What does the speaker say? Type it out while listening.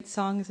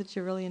songs, that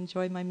you really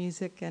enjoyed my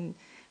music. And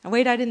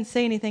wait, I didn't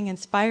say anything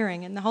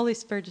inspiring, and the Holy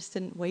Spirit just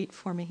didn't wait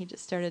for me. He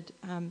just started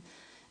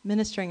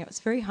ministering. It was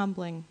very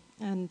humbling.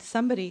 And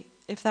somebody,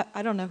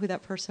 I don't know who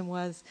that person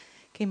was,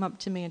 came up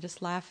to me and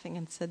just laughing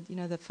and said,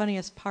 the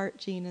funniest part,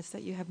 Jean, is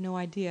that you have no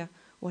idea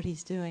what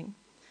he's doing.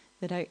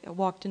 That I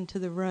walked into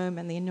the room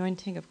and the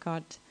anointing of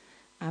God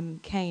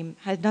came.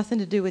 Had nothing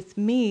to do with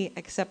me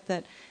except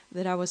that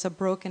I was a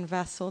broken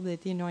vessel,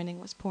 that the anointing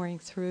was pouring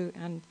through.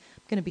 And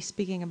I'm going to be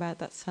speaking about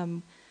that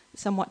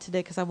somewhat today,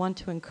 because I want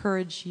to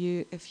encourage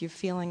you if you're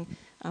feeling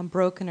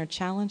broken or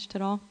challenged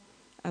at all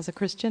as a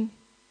Christian.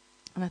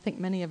 And I think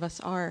many of us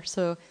are.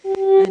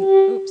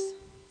 Oops,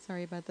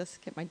 sorry about this,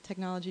 get my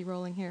technology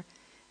rolling here.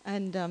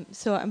 And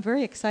so I'm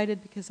very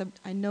excited because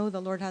I know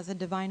the Lord has a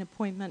divine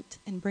appointment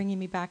in bringing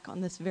me back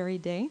on this very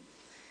day.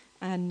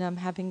 And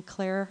having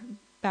Claire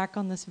back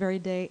on this very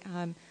day,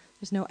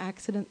 there's no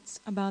accidents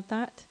about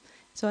that.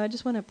 So I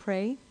just want to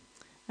pray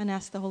and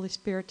ask the Holy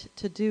Spirit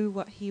to do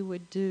what he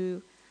would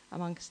do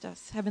amongst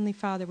us. Heavenly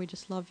Father, we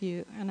just love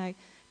you. And I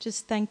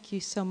just thank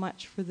you so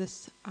much for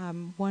this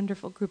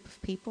wonderful group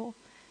of people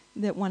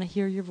that want to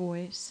hear your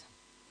voice,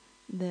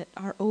 that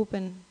are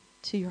open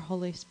to your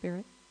Holy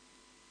Spirit.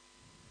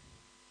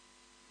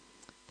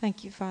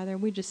 Thank you, Father.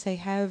 We just say,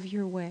 have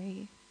your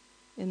way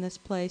in this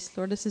place.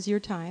 Lord, this is your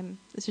time.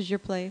 This is your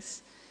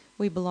place.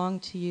 We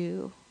belong to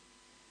you.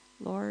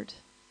 Lord,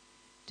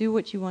 do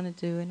what you want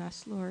to do in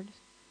us, Lord.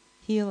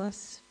 Heal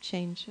us,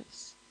 change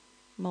us,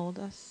 mold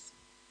us,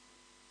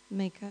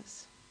 make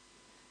us.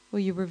 Will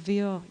you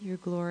reveal your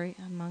glory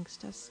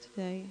amongst us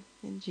today?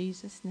 In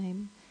Jesus'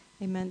 name,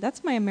 amen.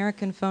 That's my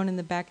American phone in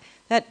the back.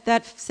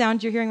 That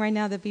sound you're hearing right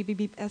now, the beep, beep,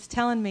 beep, that's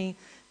telling me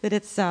that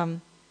it's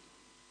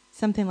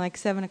something like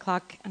 7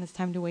 o'clock and it's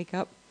time to wake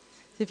up.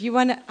 So if you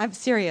want to, I'm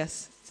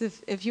serious. So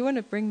if you want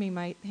to bring me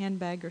my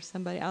handbag or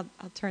somebody, I'll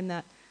turn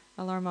that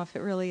alarm off.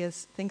 It really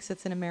thinks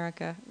it's in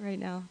America right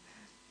now.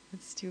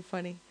 It's too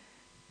funny.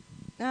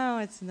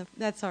 No,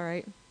 that's all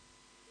right.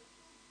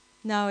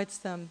 No,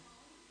 it's I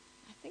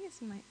think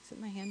it's is it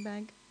my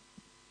handbag?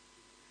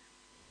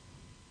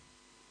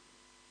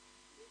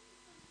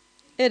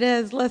 It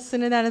is.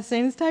 Listen to that. It's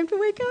saying it's time to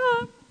wake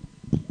up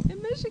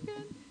in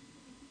Michigan.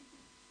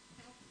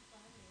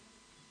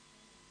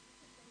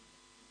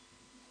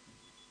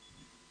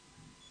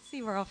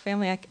 See, we're all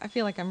family. I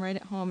feel like I'm right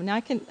at home. Now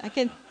I can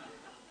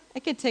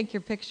take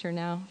your picture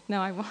now.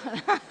 No, I won't.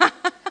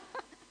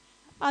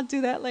 I'll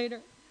do that later.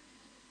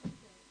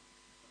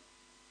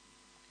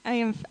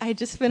 I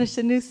just finished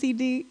a new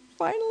CD.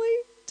 Finally,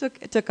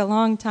 it took a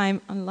long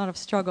time and a lot of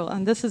struggle.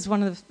 And this is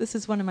one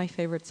of my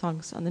favorite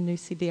songs on the new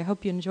CD. I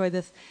hope you enjoy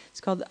this. It's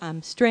called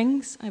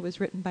Strings. It was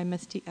written by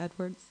Misty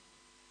Edwards.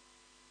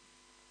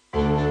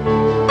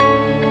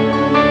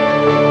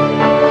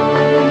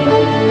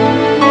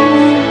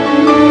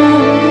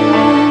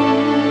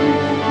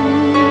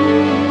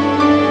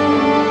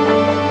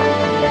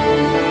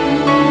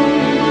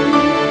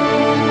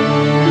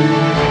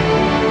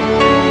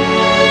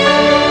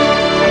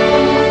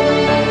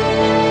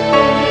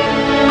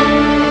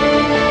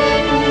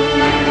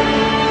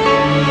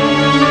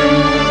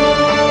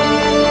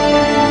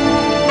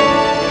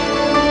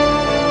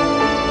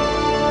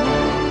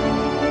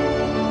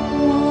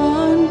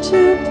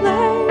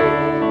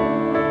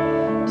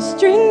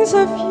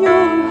 Of your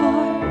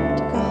heart,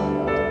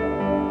 God,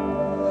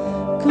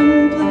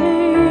 come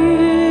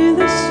play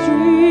the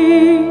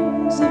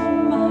strings of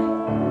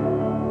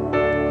mine.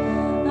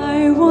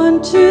 I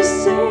want to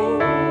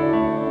sing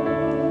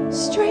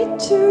straight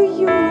to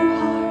your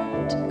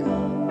heart,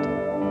 God.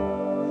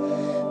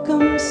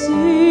 Come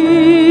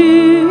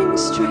sing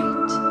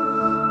straight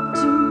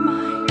to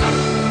mine.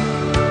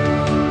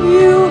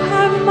 You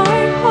have my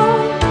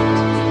heart,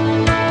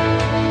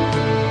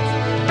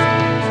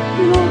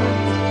 Lord.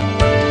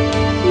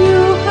 You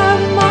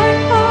have my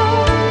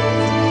heart.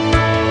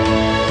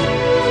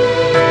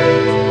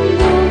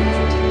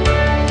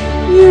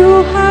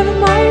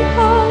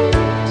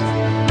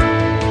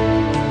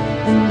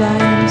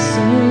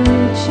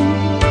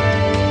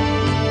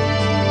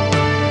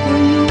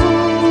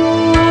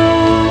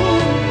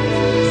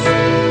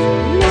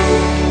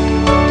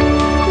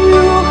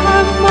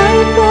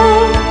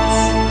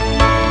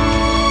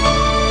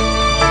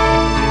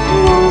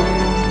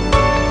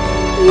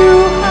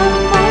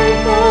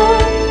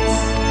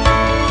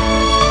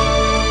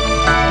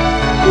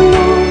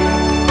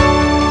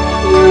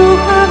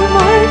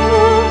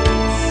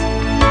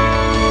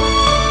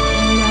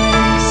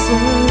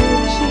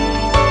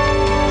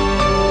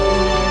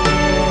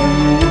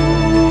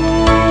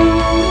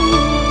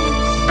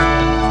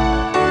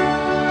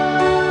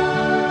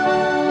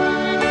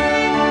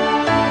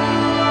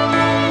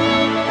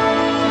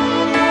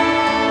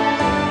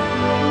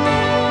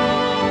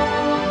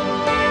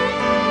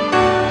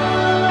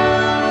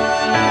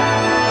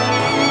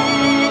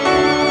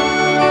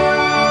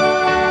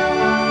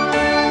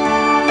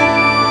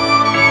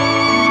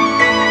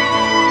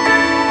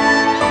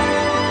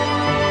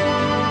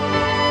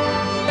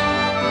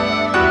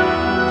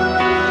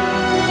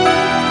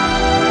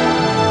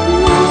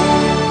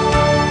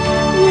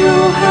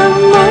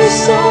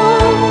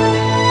 soul.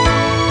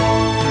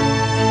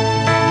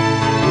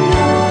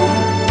 Lord,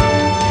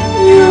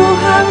 you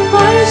have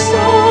my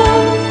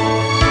soul.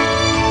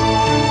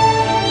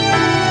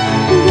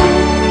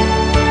 Lord,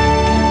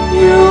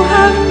 you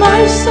have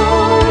my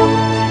soul.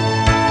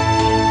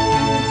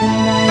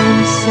 And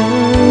I'm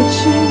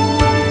searching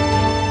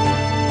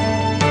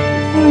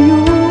for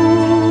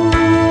yours.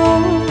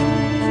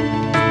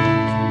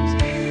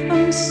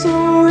 I'm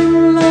so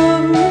in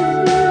love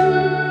with you.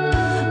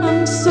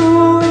 I'm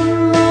so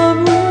in love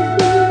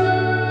with you.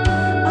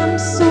 I'm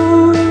so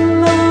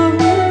in love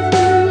with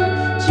you,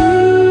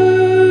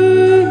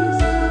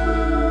 Jesus.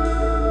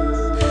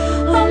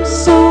 I'm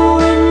so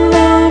in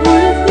love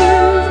with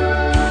you.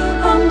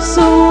 I'm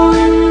so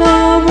in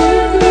love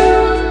with you.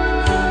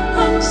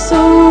 I'm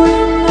so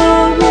in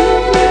love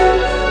with you,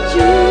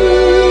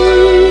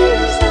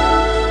 Jesus.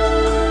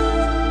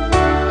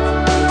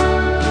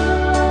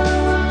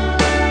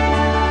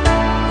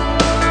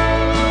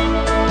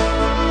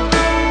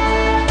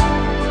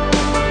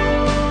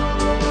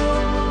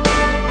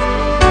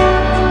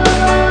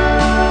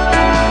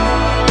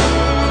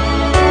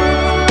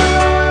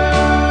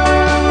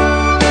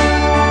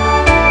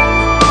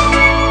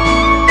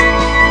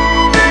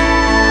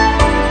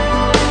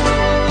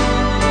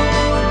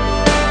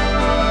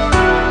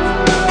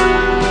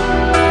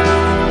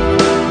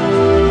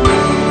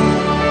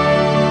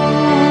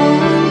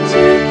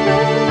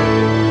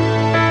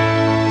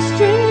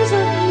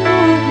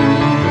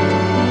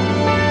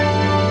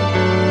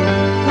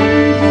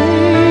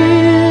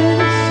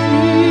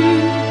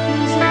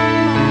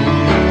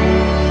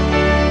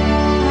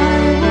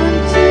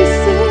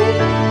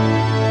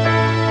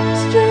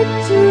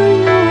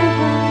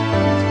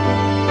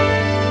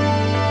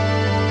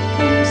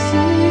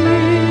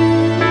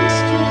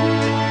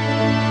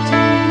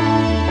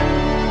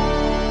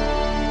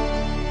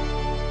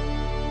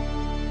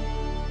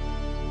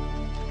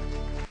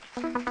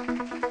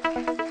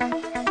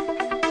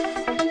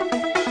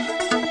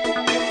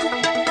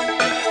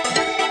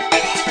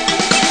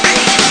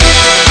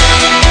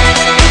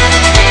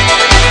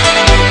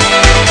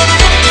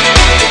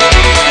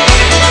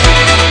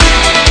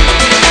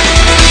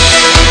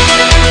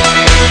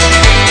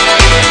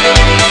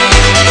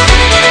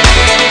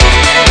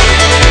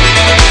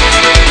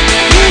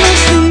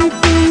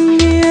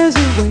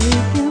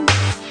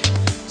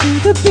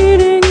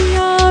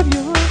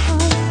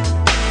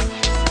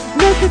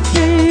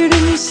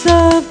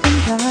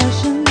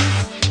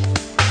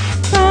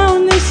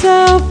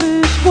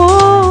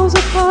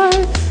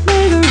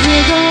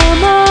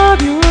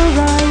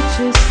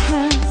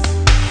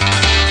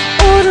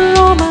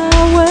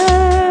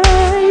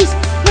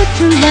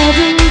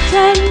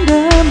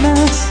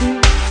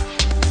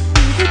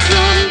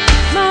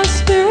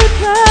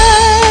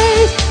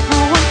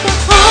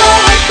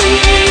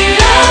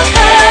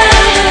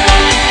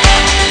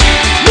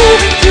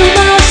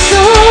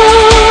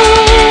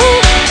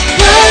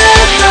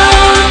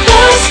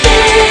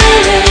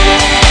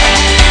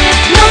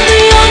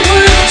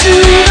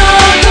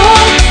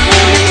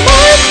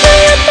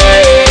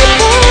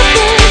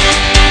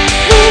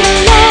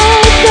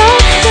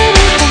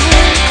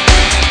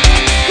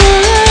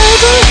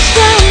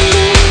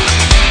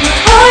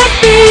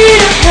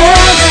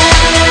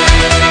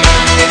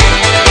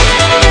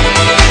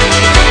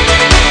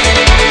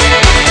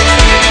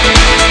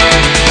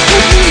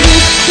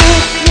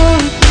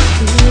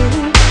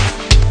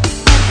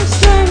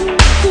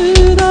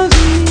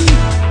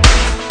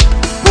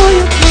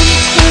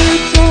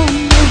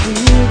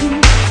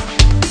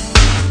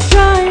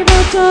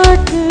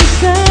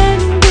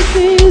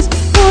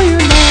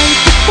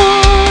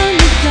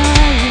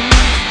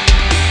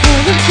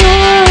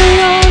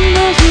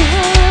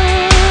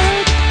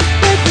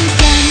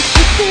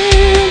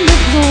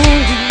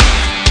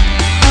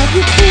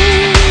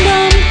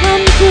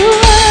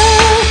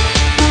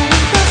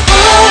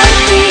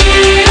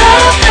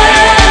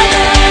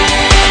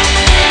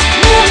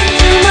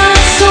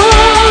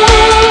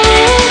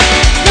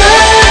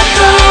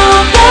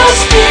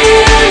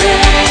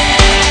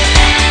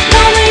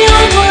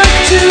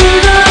 To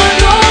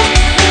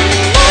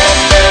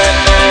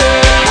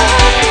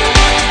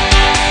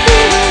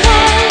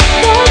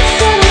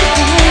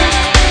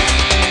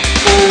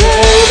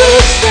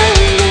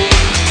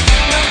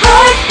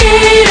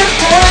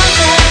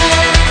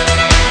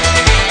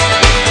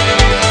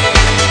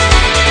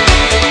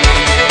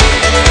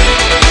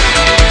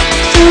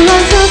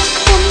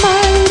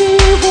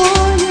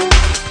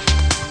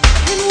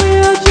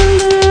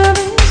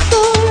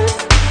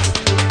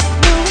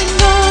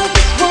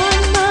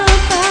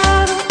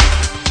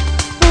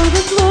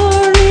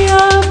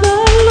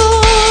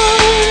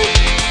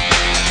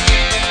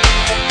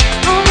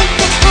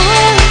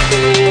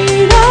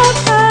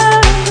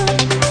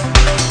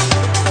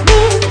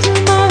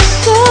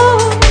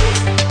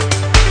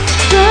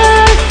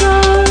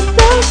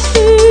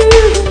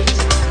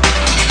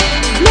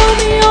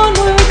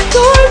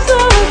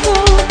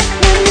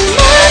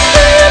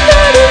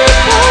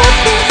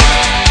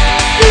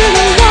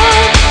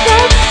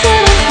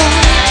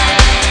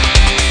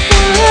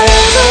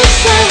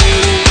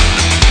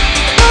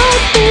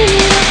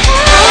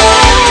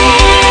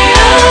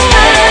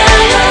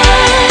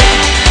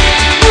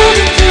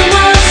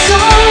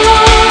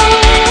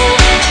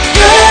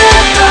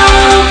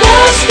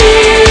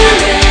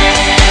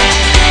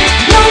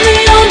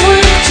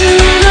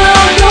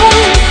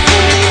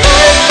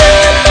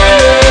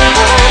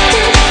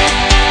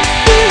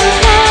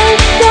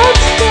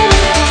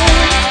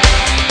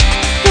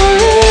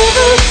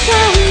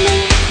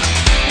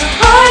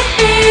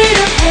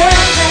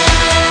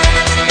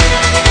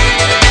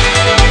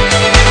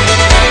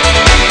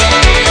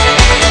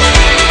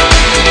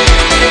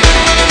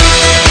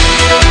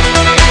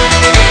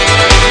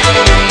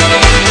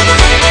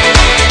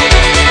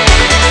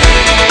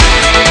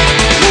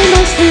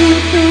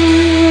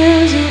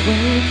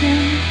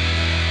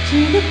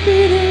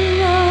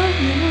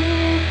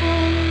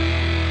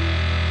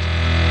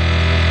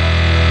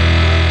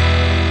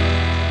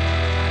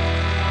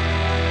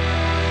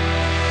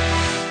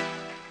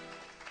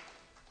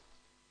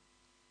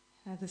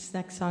This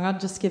next song, I'll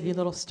just give you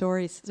little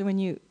stories. So when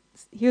you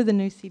hear the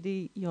new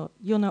CD,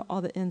 you'll know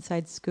all the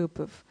inside scoop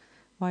of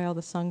why all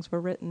the songs were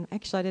written.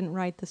 Actually, I didn't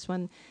write this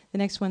one. The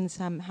next one's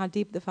How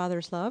Deep the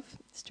Father's Love,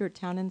 Stuart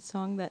Townend's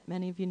song that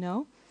many of you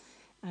know.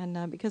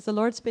 And because the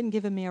Lord's been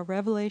giving me a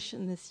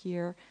revelation this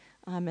year,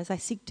 as I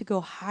seek to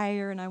go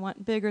higher and I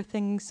want bigger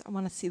things, I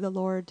want to see the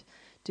Lord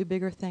do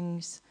bigger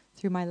things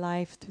through my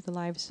life, through the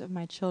lives of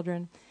my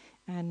children.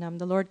 And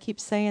the Lord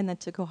keeps saying that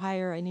to go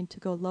higher, I need to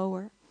go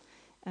lower.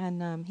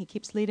 And he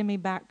keeps leading me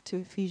back to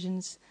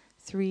Ephesians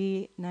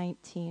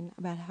 3:19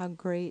 about how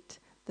great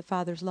the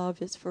Father's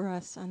love is for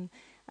us, and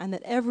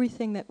that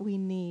everything that we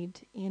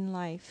need in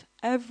life,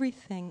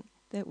 everything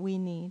that we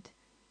need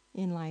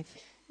in life,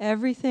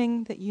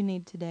 everything that you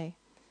need today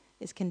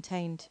is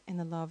contained in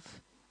the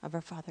love of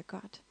our Father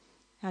God.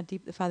 How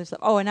deep the Father's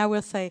love. Oh, and I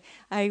will say,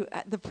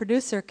 the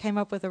producer came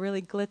up with a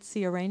really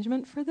glitzy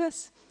arrangement for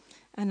this,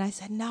 and I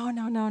said, no,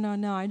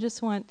 I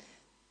just want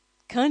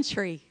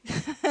country.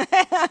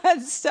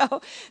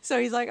 so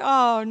he's like,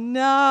 oh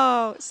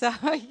no. So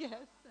yes.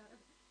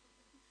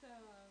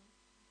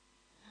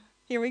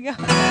 Here we go.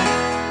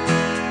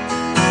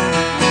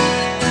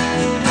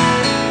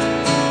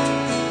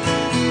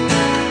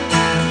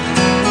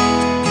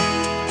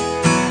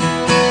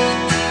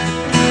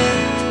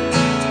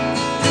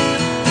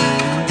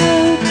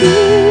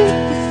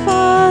 The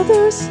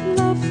Father's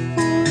love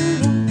for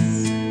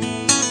us,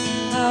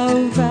 how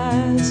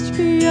vast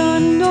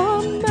beyond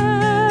all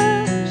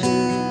measure,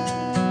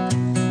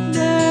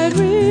 that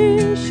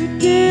we should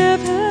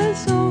give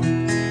His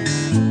only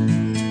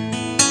Son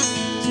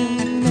to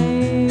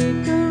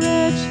make a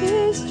wretch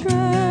His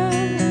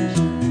treasure.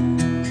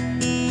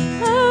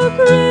 How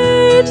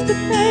great the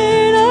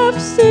pain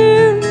of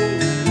sin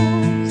and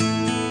loss!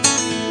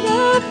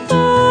 The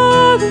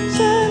Father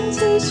turns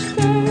His face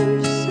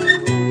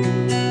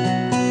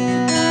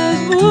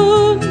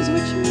wounds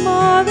which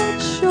mar that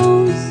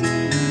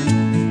chosen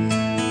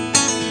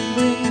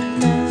bring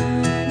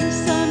many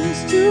sons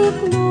to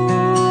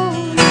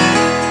glory.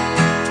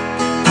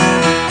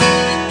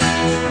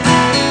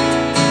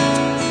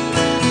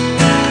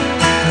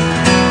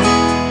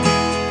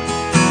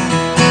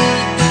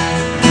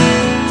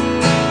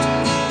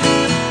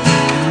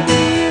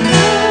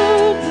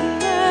 Behold the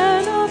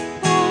man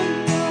upon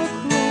the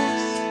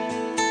cross,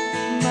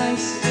 my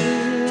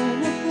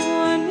sin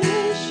upon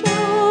His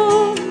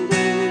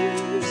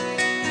shoulders.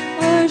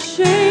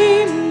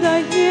 Ashamed, I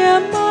hear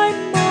my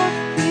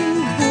mocking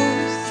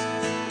voice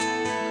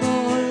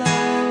call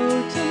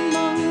out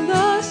among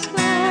the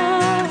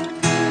scoffers.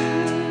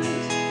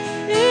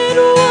 It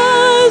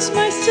was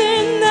my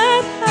sin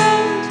that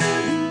held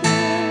Him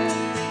there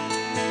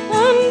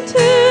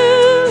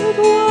until it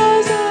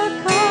was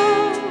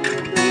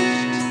accomplished.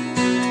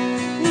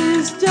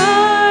 His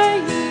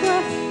dying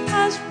breath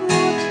has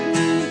brought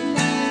me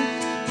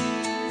life.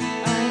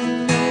 I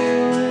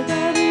know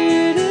that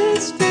it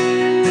is still.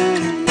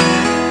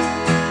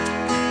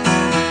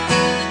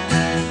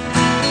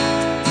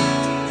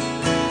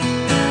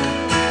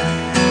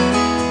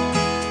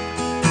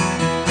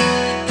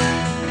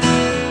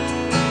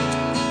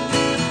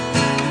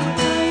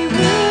 I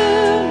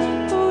will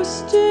not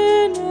boast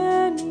in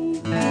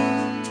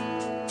anything,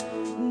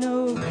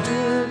 no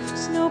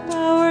gifts, no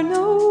power,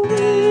 no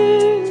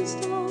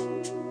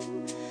wisdom,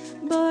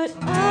 but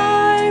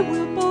I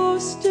will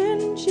boast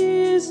in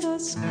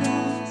Jesus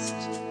Christ,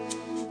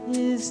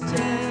 His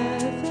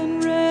death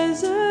and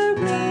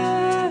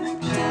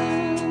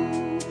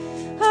resurrection.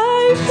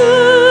 I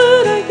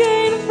should I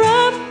gain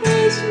from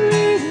His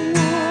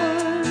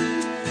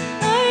reward,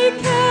 I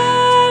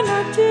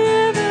cannot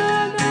give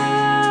an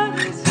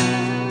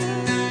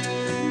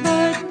answer,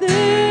 but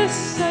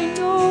this I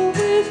know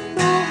with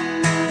all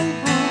my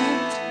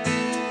heart,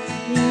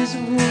 His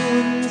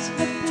wounds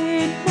have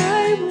paid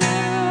my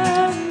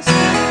ransom.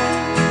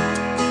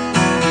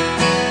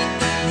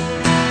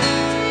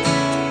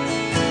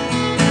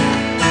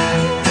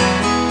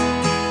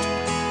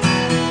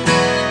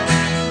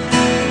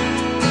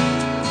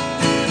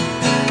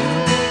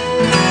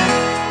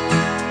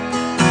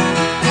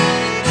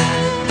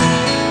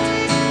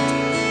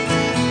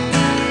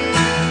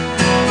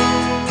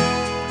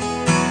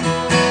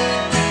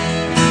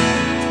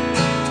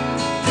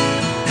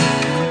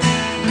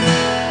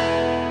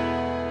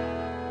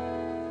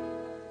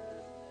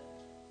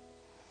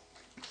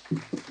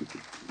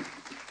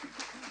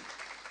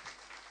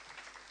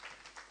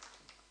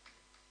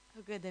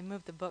 Oh, good. They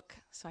moved the book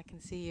so I can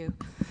see you.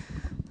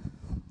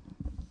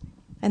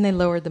 And they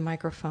lowered the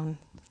microphone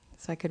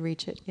so I could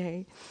reach it.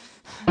 Yay.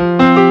 How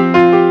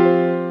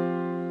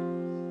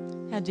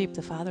deep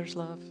the Father's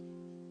love.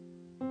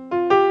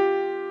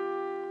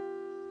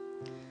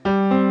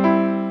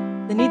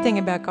 The neat thing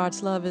about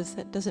God's love is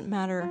that it doesn't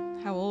matter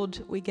how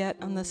old we get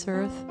on this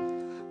earth,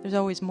 there's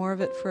always more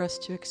of it for us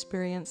to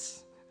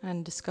experience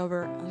and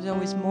discover. There's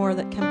always more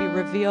that can be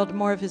revealed,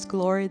 more of His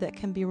glory that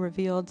can be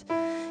revealed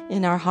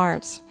in our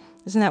hearts.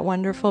 Isn't that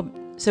wonderful?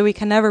 So we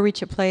can never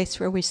reach a place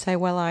where we say,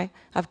 well,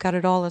 I've got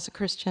it all as a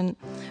Christian.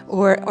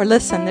 Or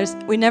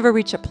listen, we never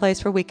reach a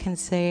place where we can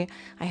say,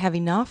 I have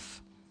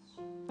enough.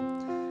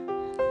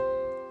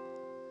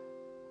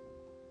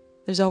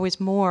 There's always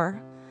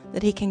more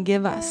that he can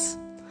give us.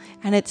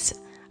 And it's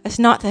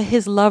not that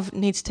his love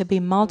needs to be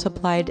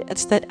multiplied.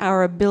 It's that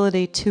our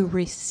ability to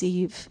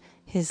receive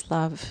his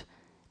love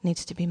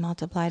needs to be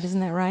multiplied.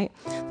 Isn't that right?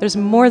 There's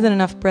more than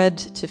enough bread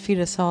to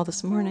feed us all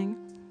this morning.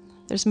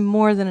 There's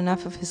more than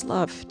enough of his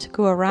love to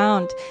go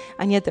around.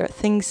 And yet there are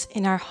things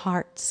in our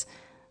hearts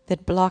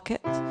that block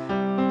it.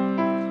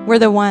 We're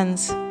the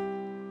ones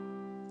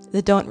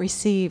that don't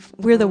receive.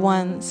 We're the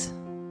ones,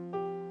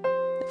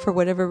 for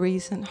whatever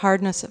reason,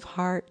 hardness of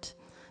heart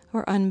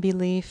or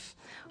unbelief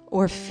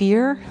or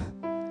fear,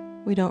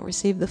 we don't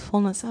receive the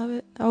fullness of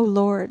it. Oh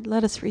Lord,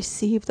 let us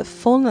receive the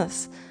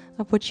fullness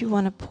of what you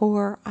want to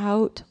pour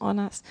out on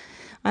us.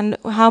 And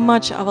how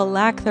much of a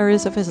lack there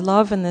is of his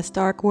love in this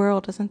dark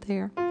world, isn't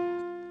there?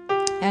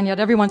 And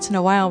yet every once in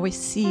a while we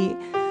see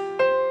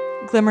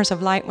glimmers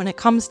of light. When it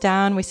comes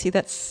down, we see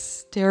that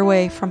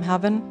stairway from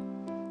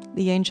heaven,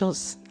 the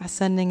angels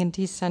ascending and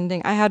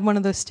descending. I had one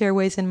of those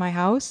stairways in my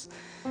house.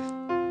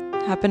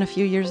 Happened a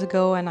few years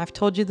ago, and I've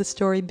told you the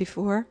story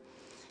before.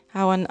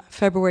 How on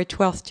February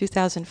 12th,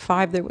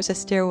 2005, there was a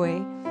stairway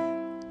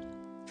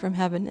from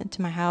heaven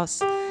into my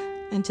house,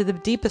 into the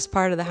deepest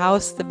part of the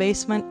house, the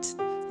basement.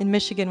 In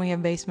Michigan, we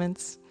have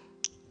basements.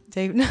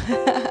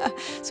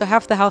 So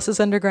half the house is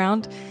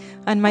underground.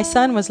 And my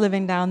son was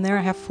living down there.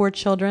 I have 4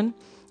 children.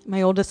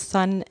 My oldest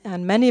son,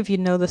 and many of you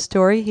know the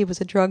story, he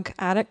was a drug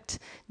addict,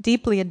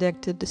 deeply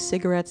addicted to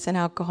cigarettes and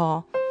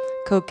alcohol,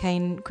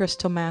 cocaine,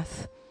 crystal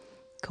meth,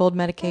 cold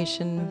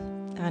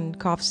medication, and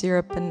cough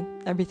syrup,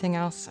 and everything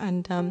else.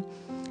 And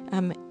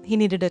he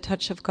needed a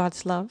touch of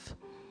God's love.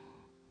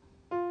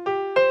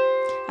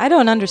 I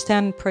don't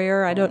understand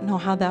prayer. I don't know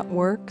how that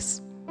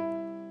works.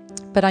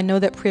 But I know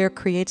that prayer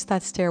creates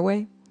that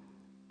stairway.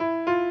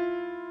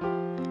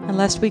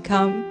 Unless we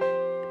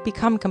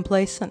become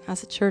complacent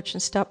as a church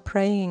and stop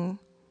praying.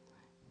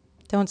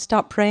 Don't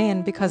stop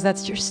praying, because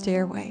that's your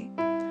stairway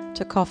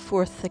to call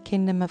forth the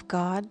kingdom of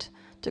God,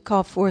 to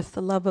call forth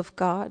the love of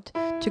God,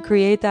 to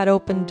create that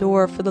open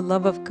door for the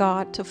love of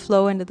God to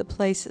flow into the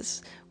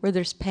places where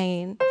there's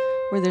pain,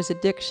 where there's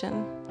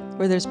addiction,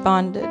 where there's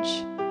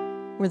bondage,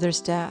 where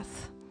there's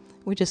death.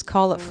 We just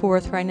call it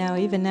forth right now.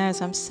 Even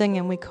as I'm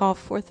singing, we call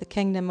forth the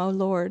kingdom, oh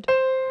Lord.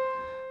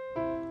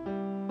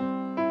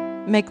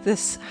 Make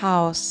this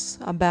house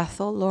a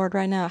Bethel, Lord,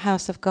 right now, a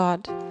house of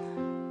God.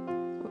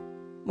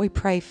 We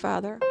pray,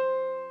 Father,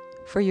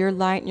 for your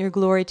light and your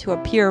glory to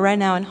appear right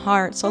now in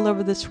hearts all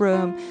over this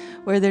room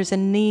where there's a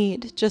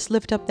need. Just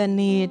lift up that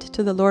need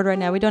to the Lord right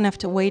now. We don't have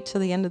to wait till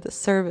the end of the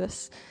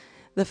service.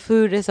 The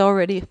food has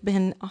already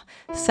been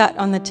set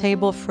on the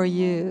table for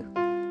you.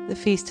 The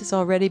feast has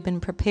already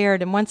been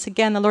prepared. And once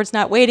again, the Lord's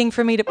not waiting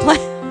for me to play.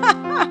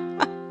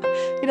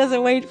 He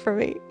doesn't wait for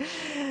me.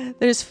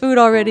 There's food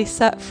already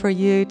set for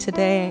you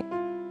today.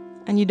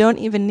 And you don't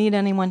even need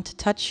anyone to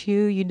touch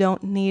you. You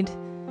don't need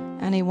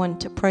anyone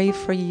to pray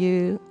for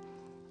you.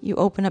 You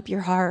open up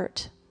your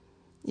heart.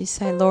 You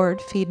say,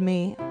 Lord, feed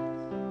me.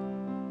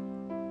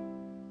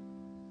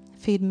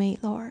 Feed me,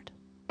 Lord.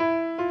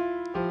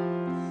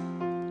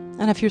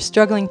 And if you're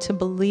struggling to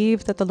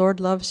believe that the Lord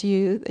loves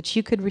you, that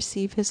you could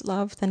receive his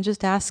love, then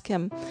just ask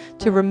him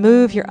to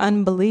remove your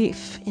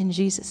unbelief in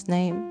Jesus'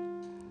 name.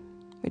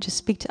 We just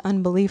speak to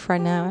unbelief right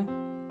now.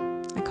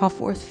 I call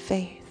forth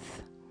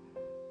faith.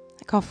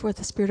 I call forth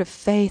the spirit of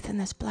faith in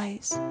this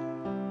place.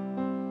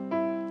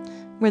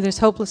 Where there's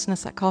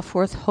hopelessness, I call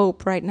forth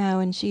hope right now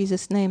in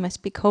Jesus' name. I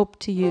speak hope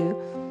to you.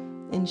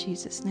 In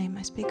Jesus' name,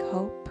 I speak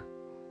hope.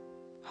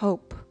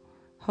 Hope.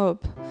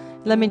 Hope.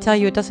 Let me tell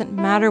you, it doesn't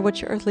matter what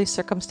your earthly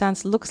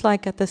circumstance looks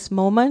like at this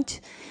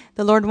moment.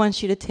 The Lord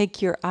wants you to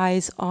take your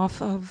eyes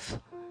off of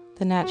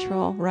the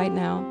natural right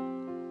now.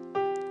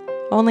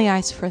 Only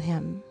eyes for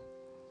him.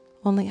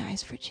 Only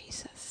eyes for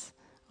Jesus.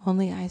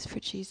 Only eyes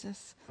for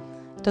Jesus.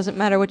 It doesn't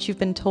matter what you've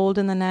been told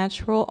in the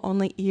natural.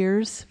 Only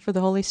ears for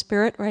the Holy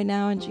Spirit right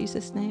now in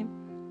Jesus' name.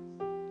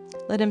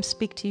 Let him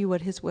speak to you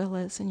what his will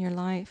is in your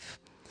life.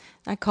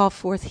 I call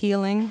forth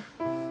healing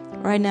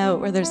right now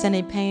where there's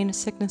any pain,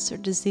 sickness, or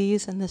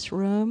disease in this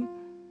room.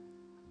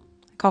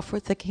 I call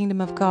forth the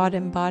kingdom of God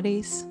in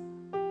bodies.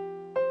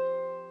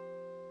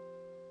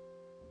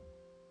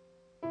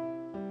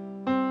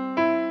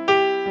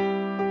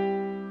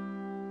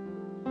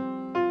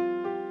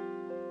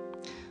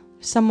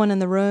 Someone in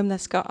the room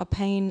that's got a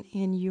pain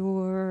in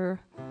your,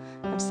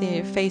 I'm seeing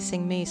you're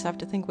facing me, so I have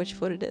to think which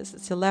foot it is.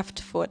 It's the left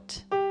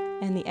foot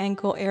and the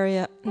ankle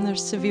area, and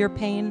there's severe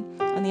pain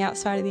on the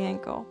outside of the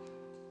ankle.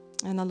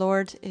 And the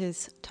Lord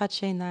is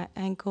touching that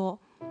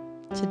ankle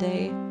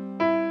today.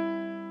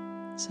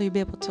 So you'll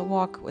be able to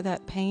walk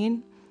without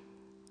pain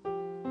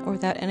or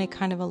without any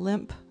kind of a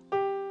limp.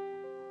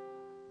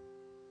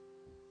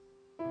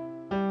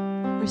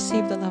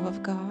 Receive the love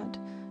of God.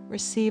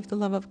 Receive the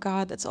love of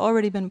God that's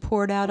already been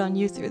poured out on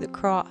you through the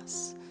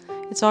cross.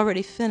 It's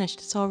already finished.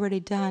 It's already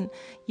done.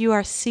 You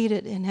are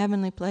seated in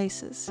heavenly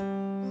places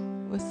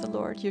with the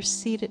Lord. You're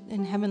seated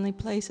in heavenly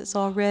places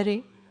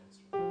already.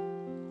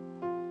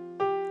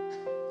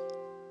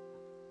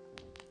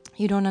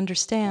 You don't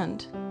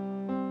understand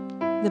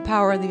the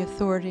power, the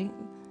authority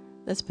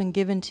that's been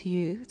given to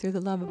you through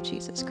the love of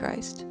Jesus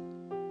Christ.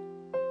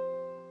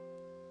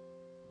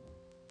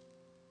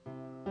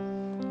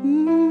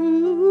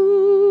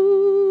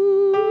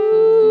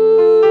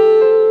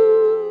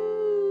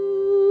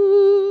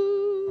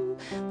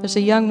 There's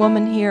a young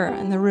woman here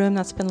in the room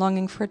that's been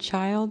longing for a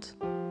child.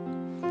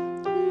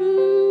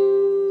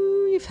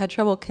 You've had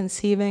trouble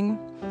conceiving,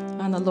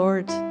 and the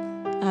Lord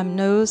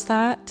knows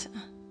that.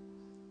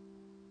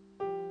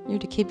 You have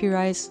to keep your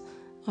eyes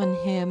on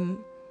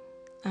Him,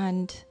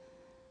 and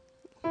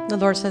the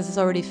Lord says it's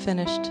already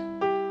finished.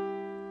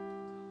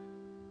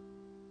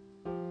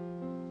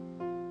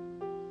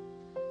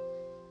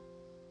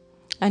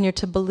 And you're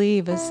to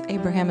believe as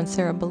Abraham and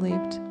Sarah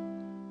believed.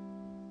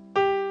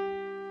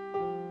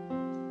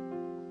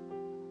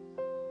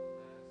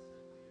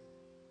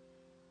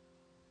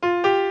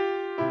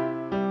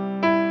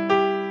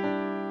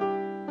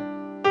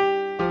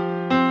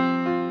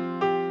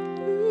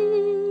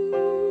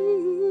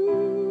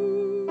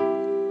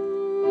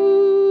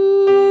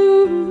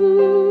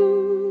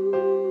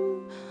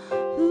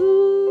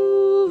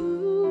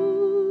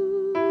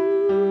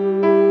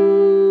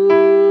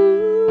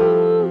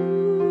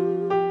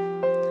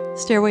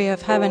 Stairway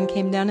of heaven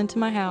came down into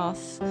my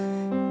house,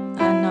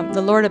 and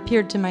the Lord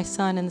appeared to my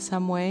son in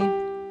some way.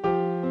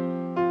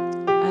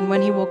 And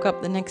when he woke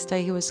up the next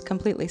day, he was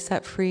completely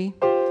set free.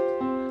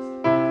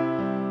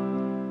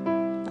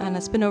 And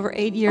it's been over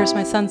 8 years.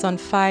 My son's on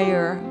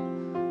fire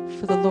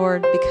for the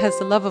Lord because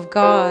the love of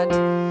God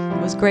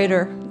was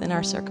greater than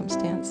our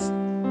circumstance.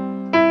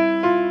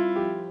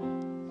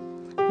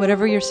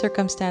 Whatever your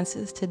circumstance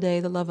is today,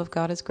 the love of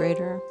God is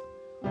greater.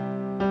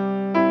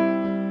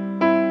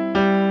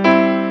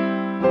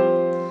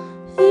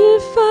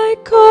 If I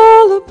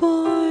call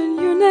upon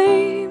your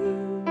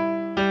name,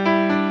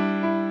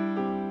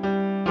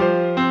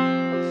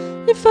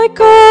 if I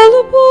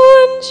call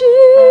upon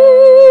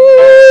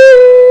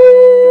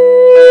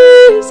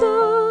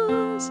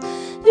Jesus,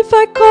 if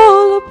I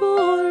call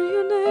upon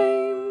your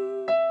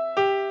name,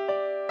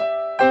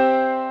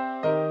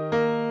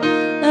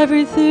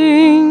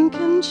 everything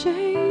can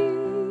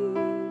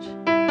change.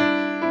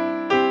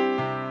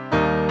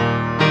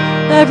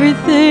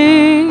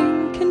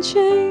 Everything can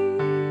change.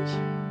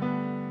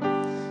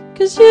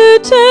 'Cause you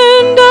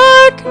turn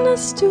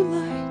darkness to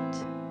light,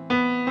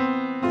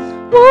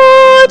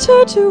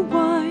 water to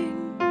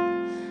wine,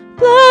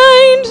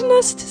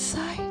 blindness to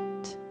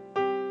sight.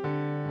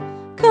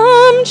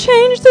 Come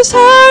change this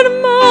heart of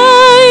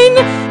mine,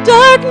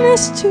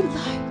 darkness to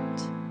light,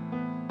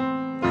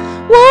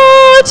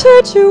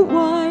 water to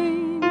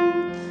wine,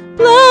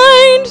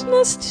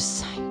 blindness to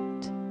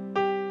sight.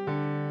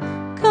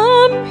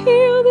 Come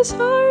heal this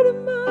heart of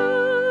mine.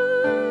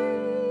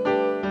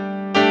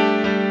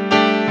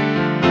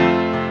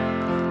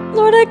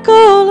 Lord, I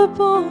call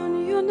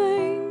upon your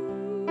name.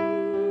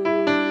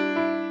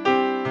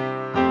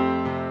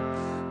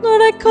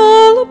 Lord, I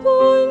call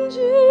upon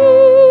Jesus.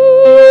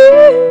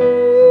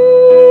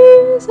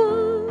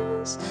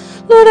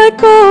 Lord, I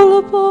call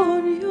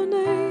upon your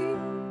name.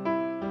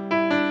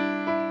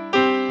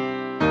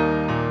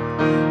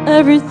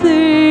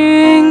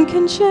 Everything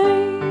can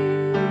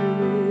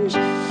change,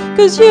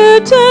 'cause you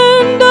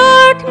turn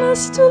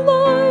darkness to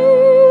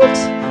light,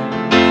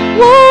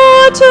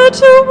 water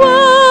to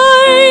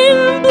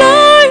wine,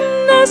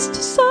 blindness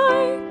to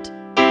sight.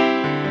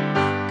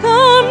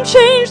 Come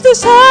change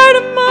this heart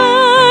of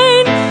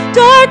mine,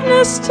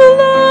 darkness to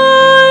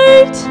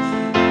light,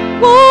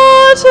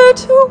 water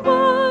to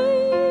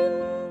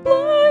wine,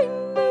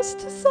 blindness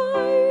to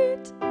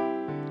sight.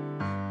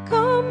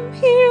 Come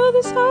heal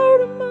this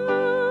heart of mine.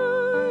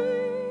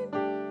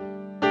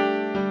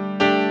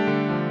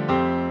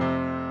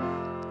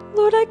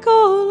 Lord, I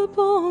call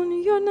upon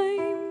your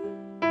name.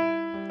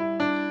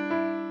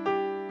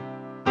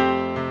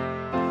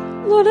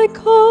 Lord, I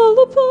call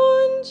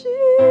upon Jesus.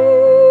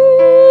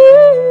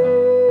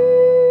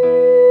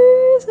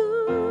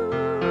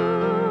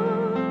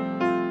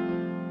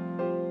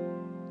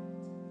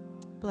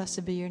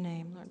 Blessed be your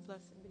name, Lord.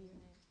 Blessed be your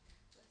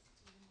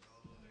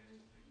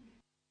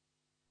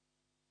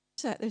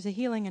name. There's a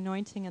healing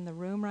anointing in the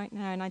room right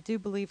now, and I do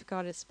believe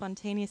God is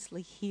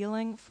spontaneously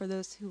healing for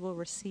those who will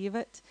receive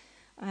it.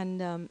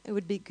 And it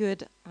would be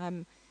good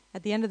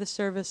at the end of the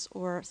service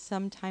or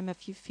sometime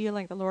if you feel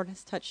like the Lord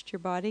has touched your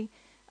body.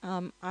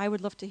 I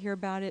would love to hear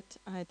about it.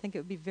 I think it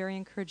would be very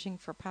encouraging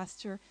for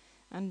Pastor,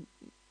 and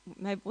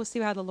maybe we'll see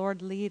how the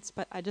Lord leads,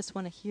 but I just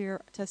want to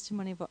hear a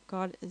testimony of what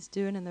God is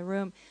doing in the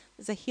room.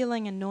 There's a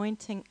healing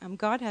anointing.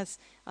 God has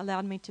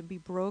allowed me to be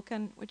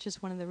broken, which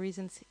is one of the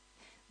reasons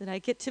that I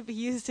get to be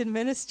used in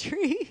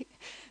ministry,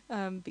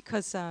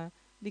 because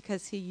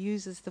He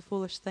uses the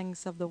foolish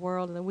things of the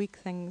world, the weak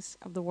things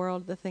of the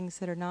world, the things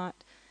that are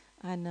not.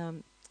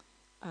 And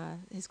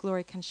His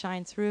glory can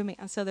shine through me.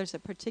 And so there's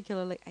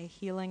particularly a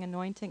healing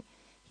anointing,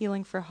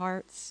 healing for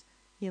hearts,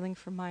 healing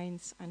for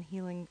minds, and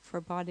healing for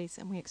bodies.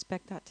 And we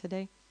expect that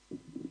today. And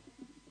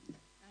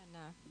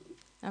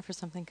now for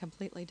something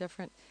completely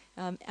different.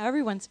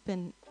 Everyone's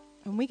been,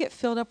 when we get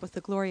filled up with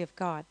the glory of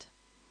God,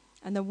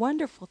 and the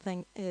wonderful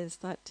thing is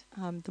that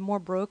the more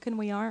broken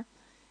we are,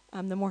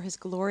 the more His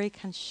glory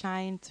can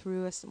shine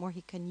through us, the more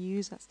He can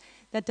use us.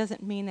 That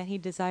doesn't mean that He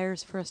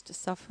desires for us to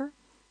suffer.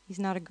 He's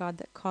not a God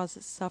that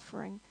causes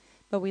suffering.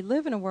 But we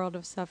live in a world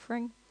of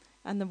suffering,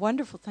 and the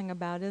wonderful thing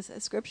about it is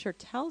that Scripture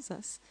tells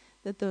us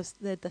that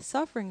that the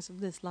sufferings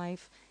of this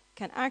life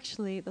can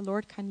actually, the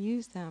Lord can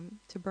use them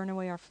to burn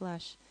away our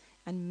flesh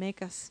and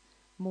make us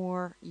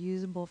more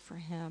usable for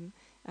Him.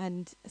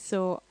 And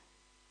so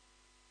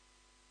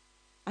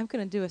I'm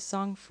going to do a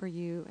song for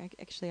you.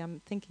 Actually,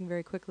 I'm thinking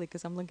very quickly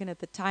because I'm looking at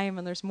the time,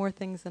 and there's more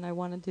things than I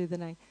want to do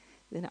than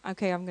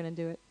okay, I'm going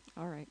to do it.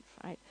 All right,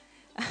 fine.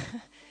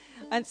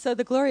 And so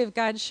the glory of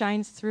God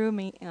shines through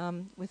me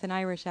with an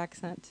Irish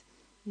accent,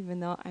 even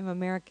though I'm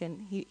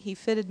American. He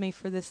fitted me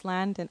for this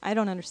land, and I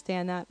don't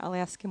understand that. I'll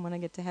ask Him when I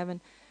get to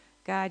heaven.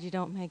 God, you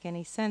don't make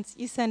any sense.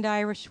 You send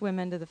Irish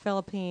women to the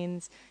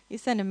Philippines. You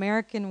send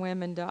American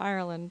women to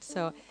Ireland.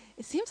 So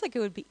it seems like it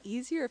would be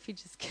easier if He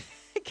just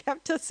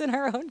kept us in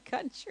our own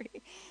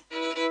country.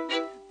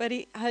 But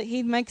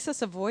He makes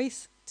us a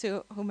voice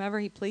to whomever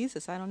He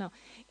pleases. I don't know.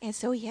 And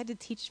so He had to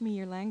teach me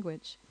your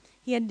language.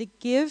 He had to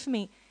give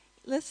me,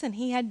 listen,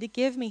 He had to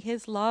give me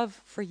His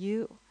love for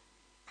you.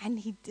 And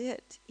He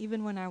did.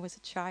 Even when I was a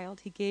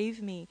child, He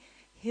gave me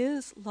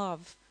His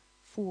love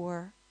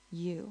for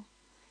you.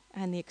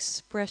 And the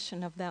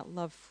expression of that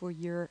love for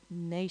your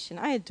nation.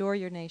 I adore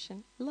your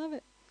nation. I love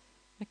it.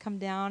 I come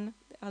down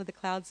out of the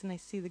clouds and I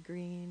see the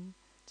green.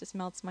 It just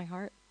melts my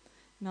heart.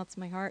 Melts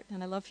my heart.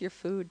 And I love your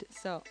food.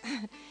 So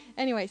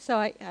anyway, so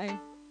I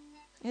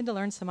had to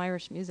learn some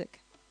Irish music.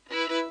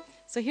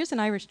 So here's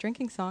an Irish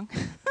drinking song.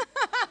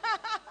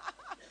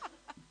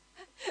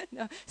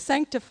 No,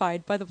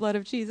 sanctified by the blood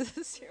of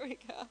Jesus. Here we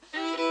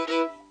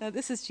go. Now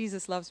this is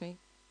Jesus Loves Me.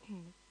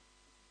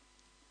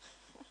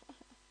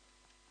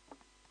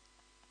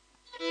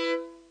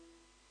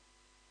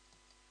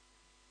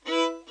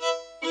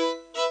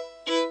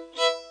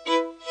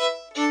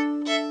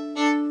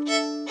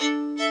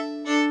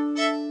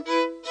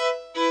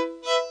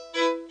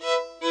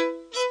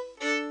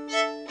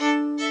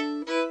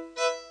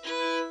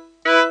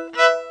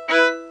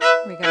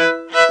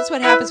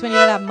 What happens when you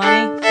don't have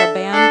money for a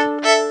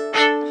band.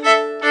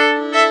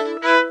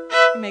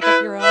 You make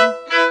up your own.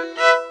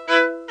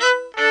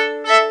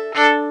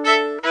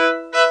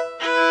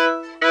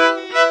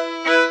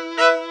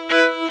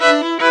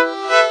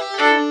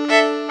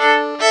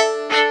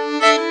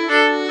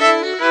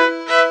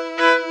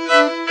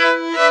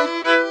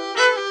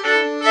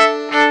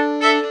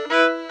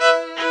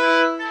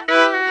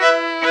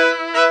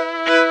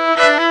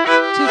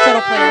 Two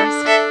fiddle players.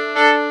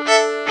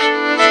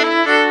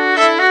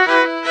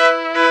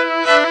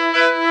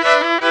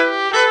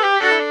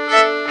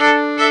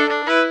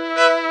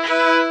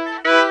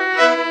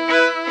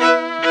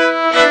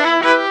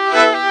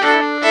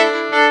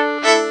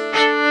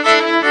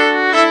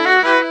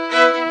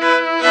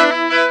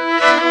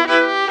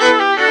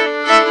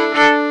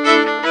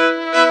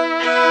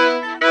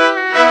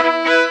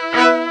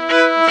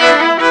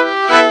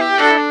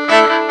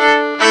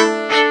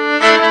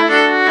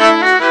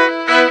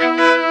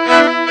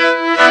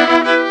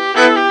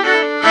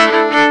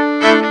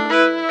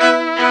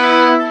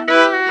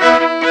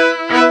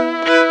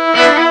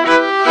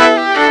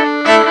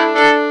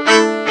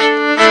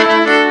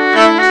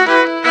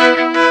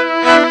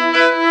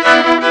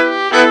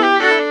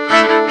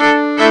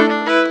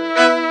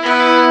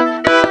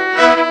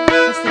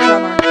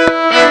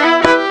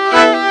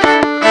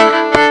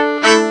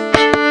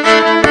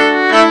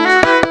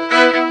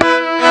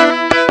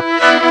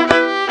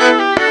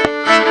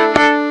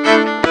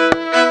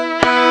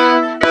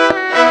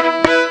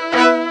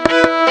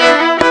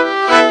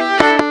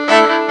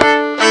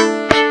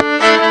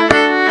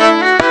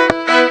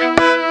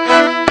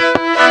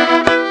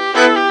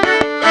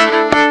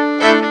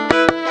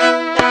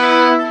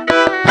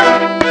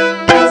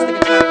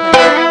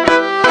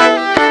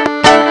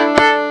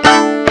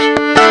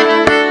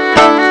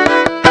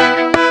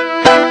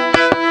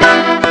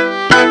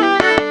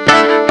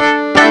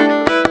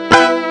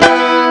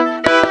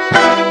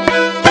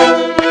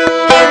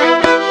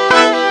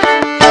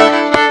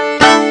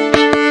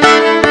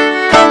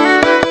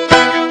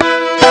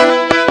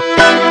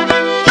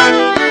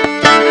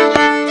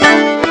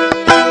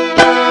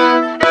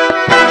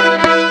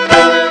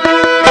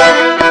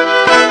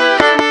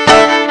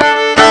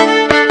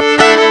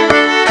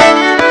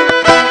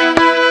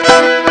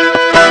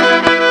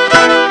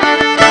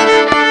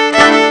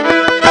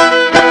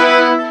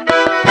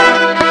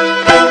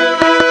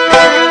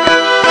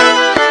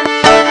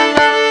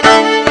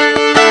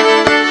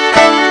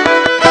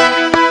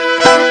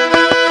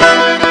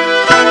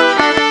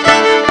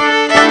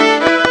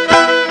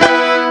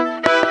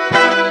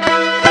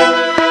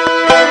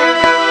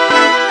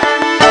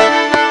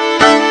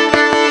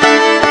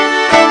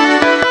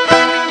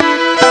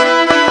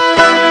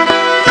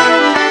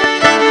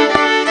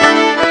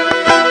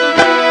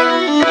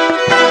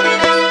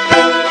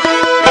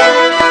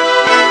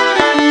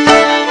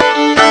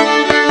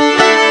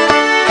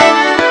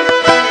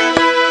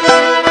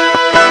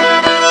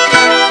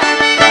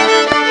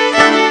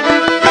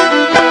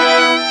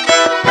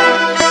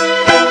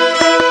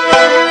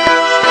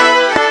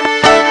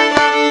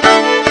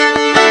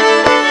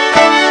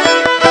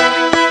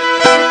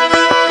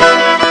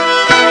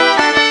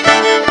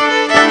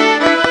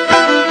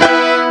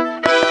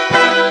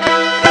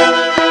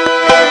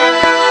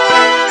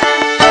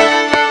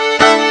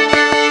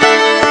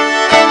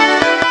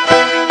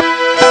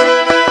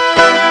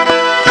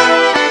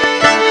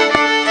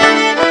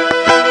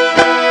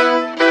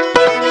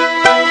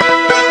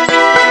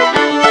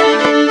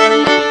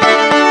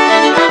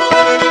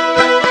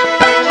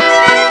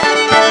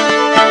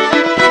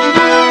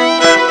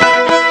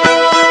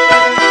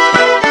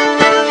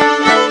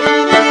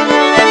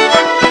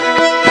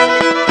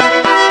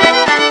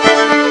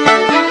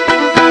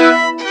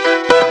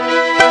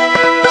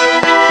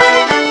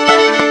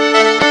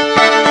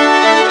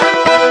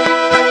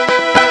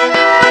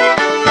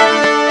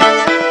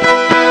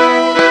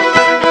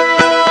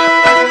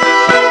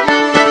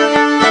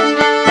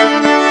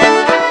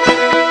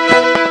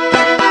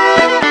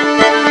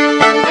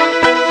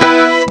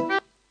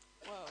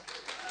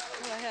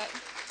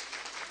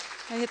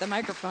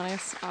 microphone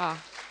is.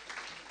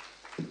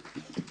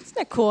 Isn't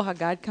it cool how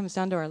God comes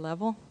down to our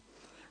level?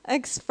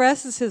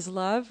 Expresses his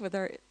love with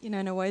our, in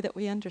a way that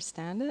we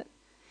understand it.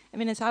 I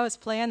mean, as I was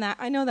playing that,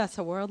 I know that's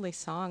a worldly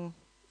song.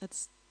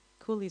 That's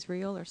Cooley's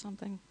Real or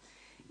something.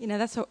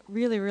 That's a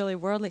really, really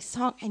worldly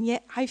song. And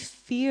yet I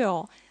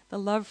feel the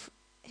love,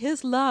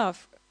 his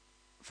love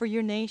for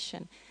your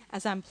nation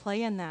as I'm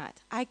playing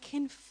that. I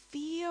can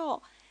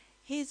feel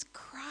his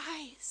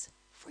cries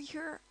for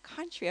your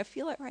country. I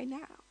feel it right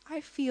now. I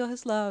feel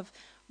his love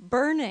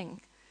burning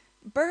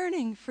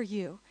for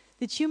you,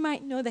 that you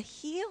might know the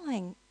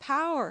healing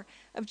power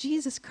of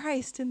Jesus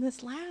Christ in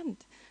this land,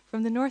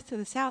 from the north to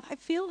the south. I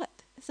feel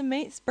it. It's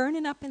amazing. It's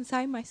burning up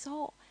inside my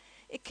soul.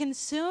 It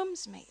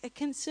consumes me. It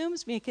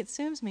consumes me. It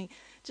consumes me.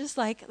 Just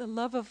like the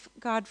love of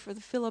God for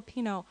the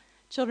Filipino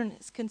children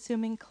is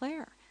consuming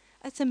Claire.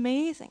 It's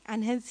amazing.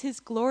 And his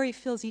glory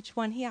fills each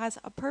one. He has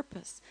a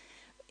purpose.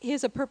 He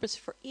has a purpose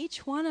for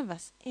each one of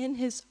us in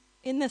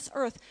this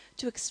earth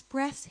to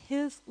express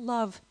his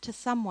love to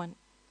someone.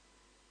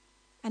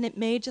 And it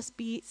may just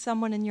be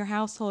someone in your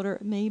household, or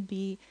it may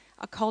be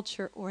a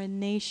culture or a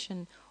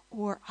nation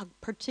or a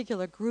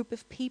particular group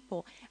of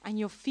people, and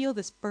you'll feel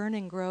this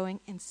burning growing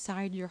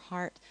inside your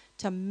heart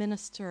to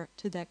minister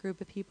to that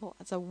group of people.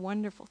 It's a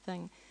wonderful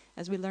thing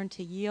as we learn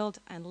to yield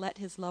and let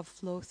his love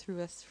flow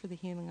through us for the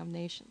healing of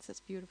nations.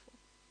 It's beautiful.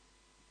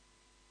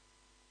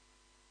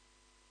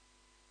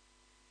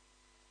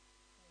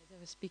 As I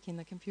was speaking,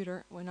 the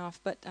computer went off.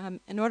 But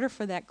in order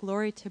for that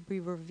glory to be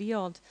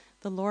revealed,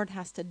 the Lord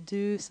has to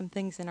do some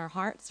things in our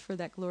hearts for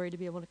that glory to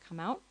be able to come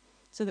out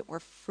so that we're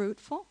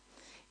fruitful.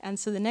 And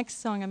so the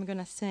next song I'm going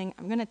to sing,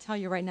 I'm going to tell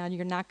you right now,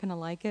 you're not going to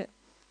like it.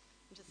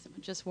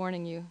 I'm just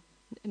warning you.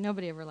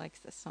 Nobody ever likes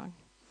this song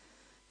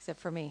except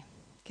for me.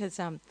 Because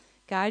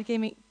God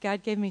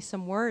gave me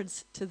some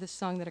words to this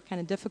song that are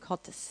kind of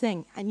difficult to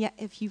sing. And yet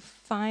if you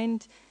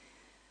find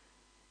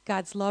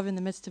God's love in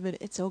the midst of it,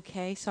 it's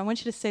okay. So I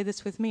want you to say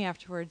this with me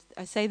afterwards.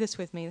 Say this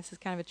with me. This is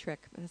kind of a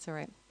trick, but it's all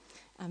right.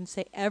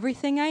 Say,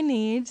 everything I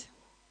need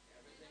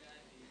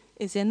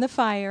is in the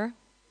fire.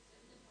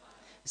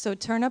 So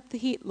turn up the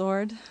heat,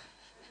 Lord.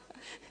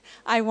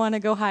 I want to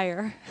go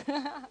higher.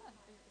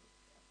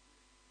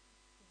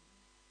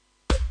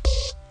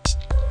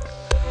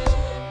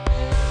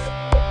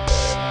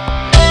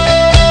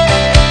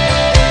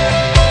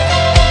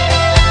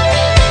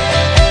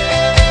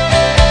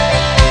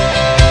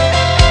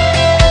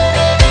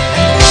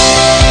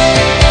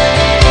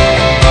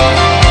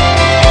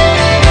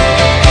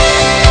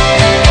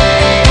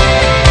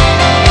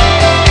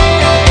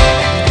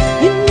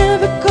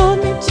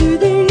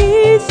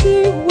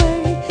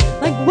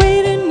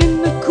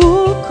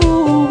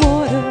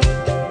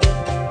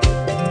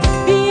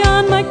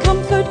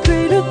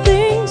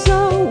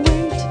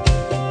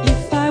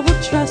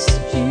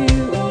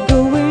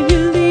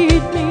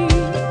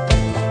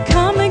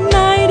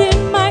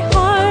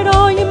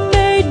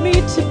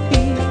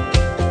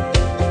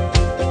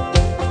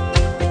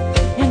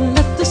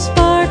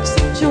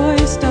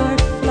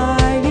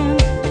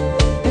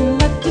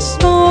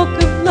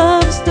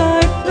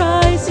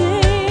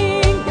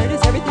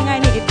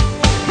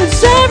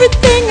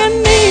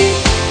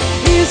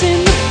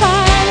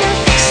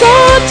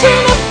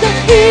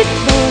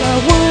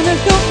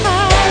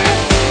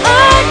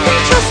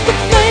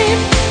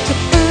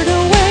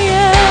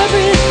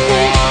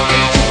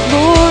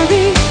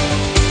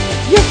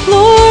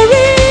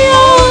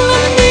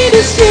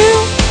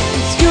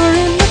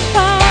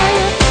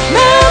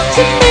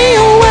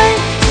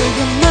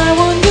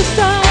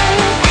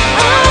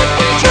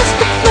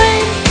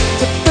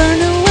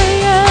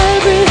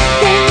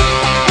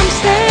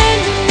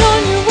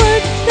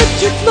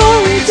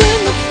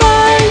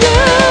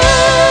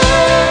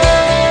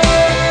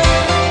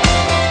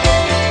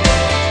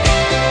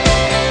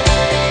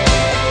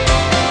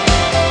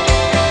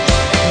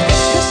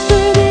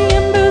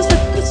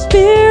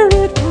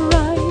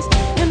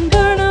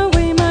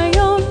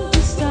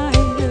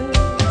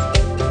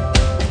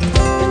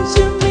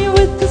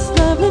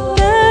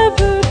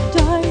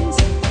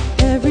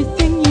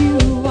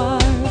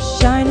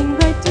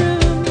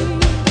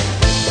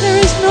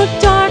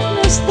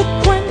 Darkness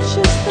that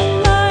quenches the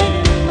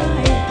light in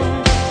my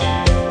heart.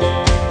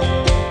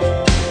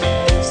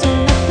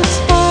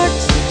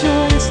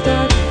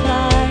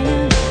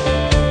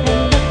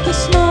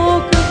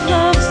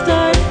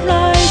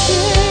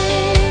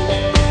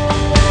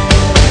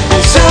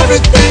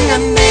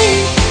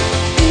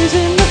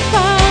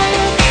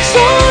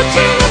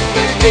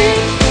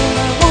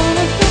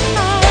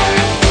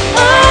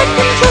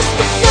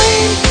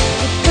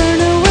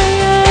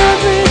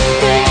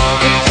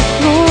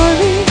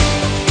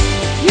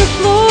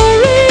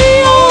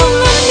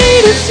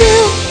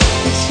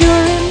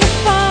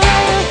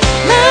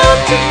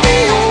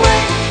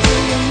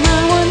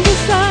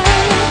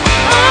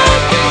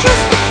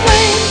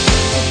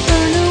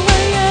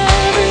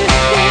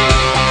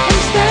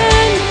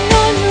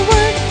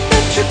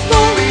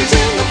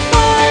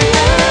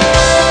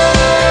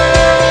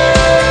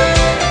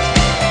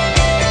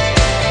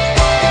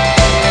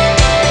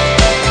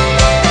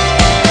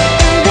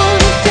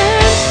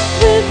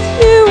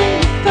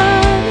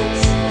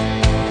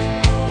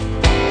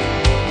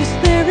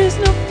 there is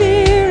no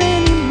fear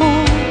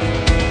anymore.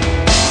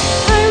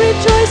 I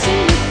rejoice in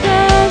your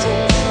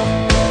presence,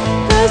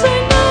 'cause I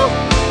know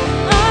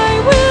I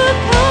will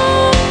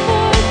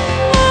comfort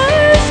my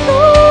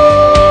soul.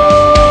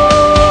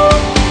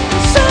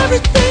 'Cause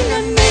everything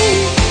I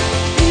need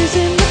is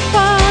in the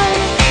fire.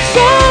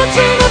 So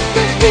turn up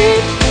the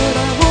heat, but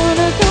I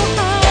wanna go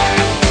higher.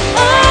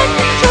 I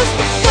can trust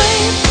the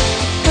flame,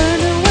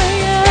 burn away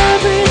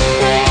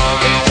everything.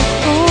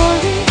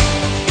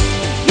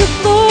 Your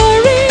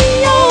glory,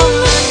 all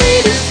I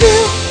need is you,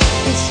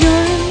 'cause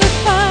you're in the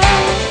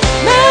fire,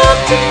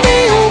 melting me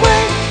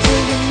away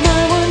till you're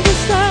my one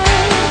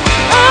desire.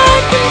 I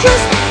can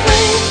trust the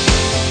flame,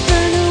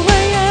 burn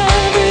away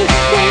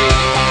everything.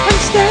 I'm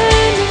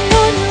standing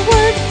on your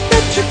word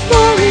that your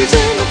glory's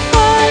in the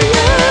fire.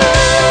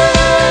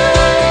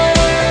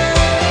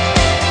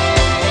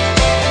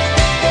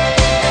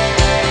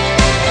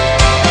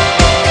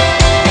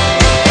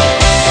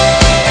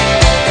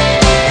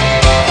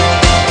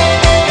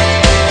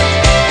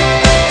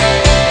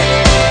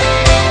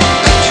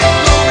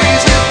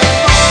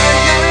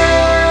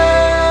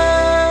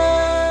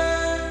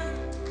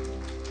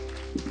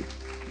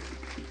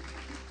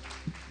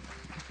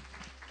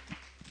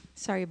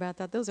 Sorry about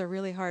that. Those are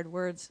really hard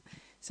words.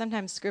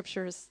 Sometimes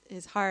scripture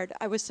is hard.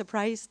 I was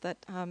surprised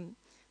that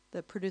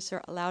the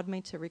producer allowed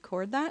me to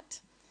record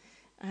that.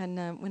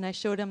 And when I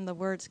showed him the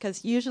words,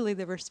 because usually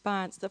the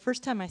response, the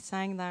first time I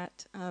sang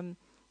that,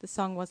 the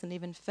song wasn't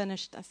even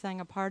finished. I sang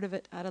a part of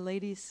it at a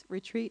ladies'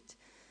 retreat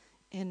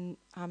in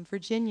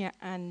Virginia.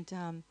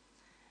 And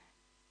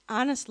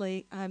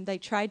honestly, they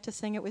tried to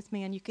sing it with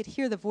me, and you could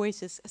hear the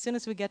voices. As soon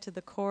as we get to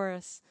the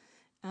chorus,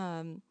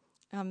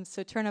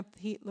 so turn up the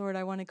heat, Lord,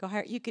 I want to go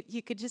higher. You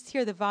could just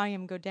hear the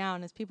volume go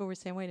down as people were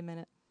saying, wait a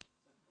minute.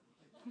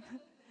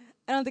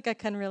 I don't think I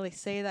can really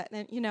say that.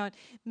 And,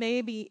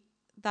 maybe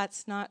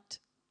that's not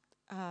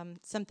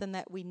something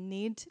that we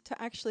need to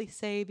actually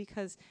say,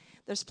 because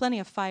there's plenty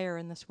of fire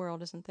in this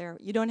world, isn't there?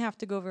 You don't have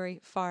to go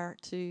very far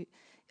to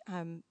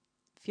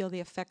feel the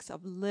effects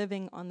of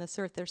living on this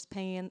earth. There's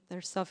pain,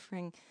 there's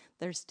suffering,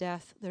 there's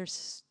death, there's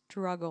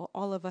struggle.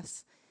 All of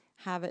us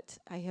have it.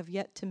 I have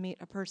yet to meet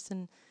a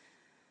person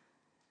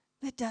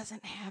that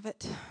doesn't have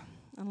it,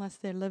 unless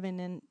they're living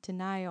in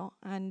denial.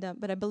 And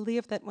but I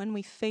believe that when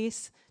we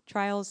face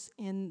trials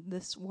in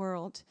this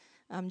world,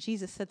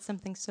 Jesus said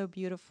something so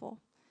beautiful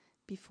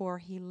before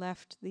he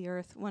left the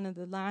earth. One of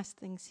the last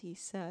things he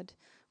said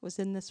was,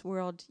 in this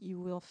world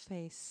you will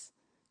face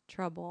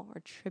trouble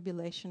or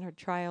tribulation or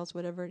trials,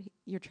 whatever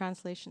your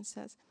translation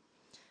says.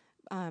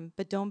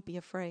 But don't be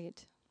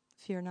afraid.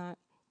 Fear not.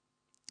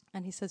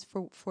 And he says,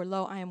 for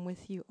lo, I am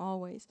with you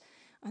always.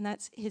 And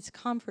that's his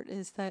comfort,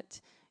 is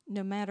that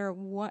no matter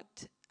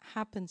what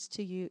happens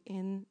to you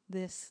in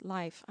this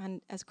life,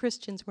 and as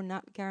Christians, we're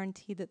not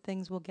guaranteed that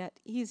things will get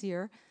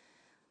easier.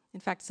 In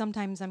fact,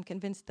 sometimes I'm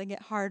convinced they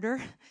get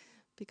harder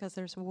because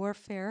there's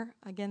warfare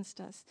against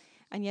us.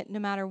 And yet, no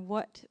matter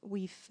what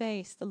we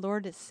face, the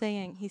Lord is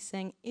saying, he's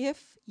saying,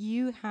 if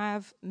you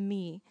have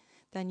me,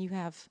 then you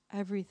have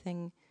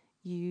everything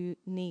you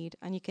need.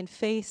 And you can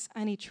face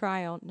any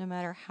trial, no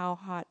matter how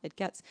hot it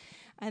gets.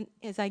 And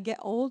as I get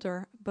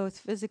older, both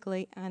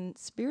physically and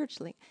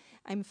spiritually,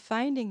 I'm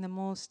finding the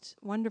most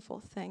wonderful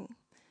thing,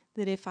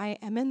 that if I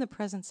am in the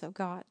presence of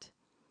God,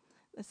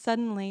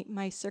 suddenly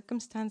my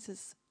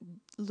circumstances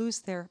lose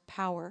their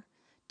power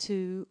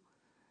to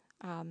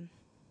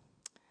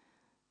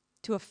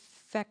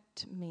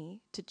affect me,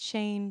 to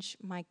change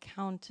my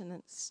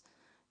countenance.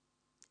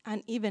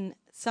 And even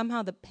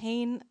somehow the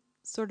pain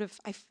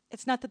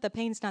it's not that the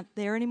pain's not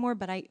there anymore,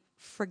 but I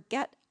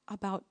forget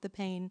about the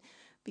pain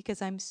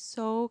because I'm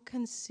so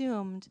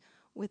consumed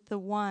with the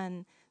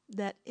one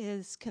that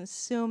is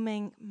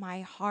consuming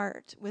my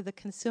heart with a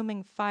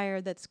consuming fire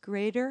that's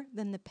greater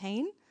than the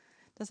pain.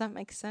 Does that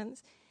make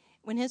sense?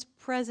 When his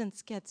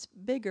presence gets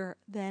bigger,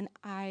 then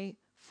I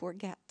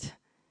forget.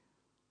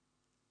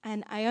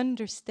 And I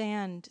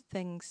understand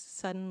things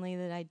suddenly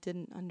that I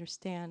didn't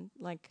understand,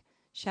 like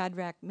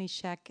Shadrach,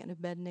 Meshach, and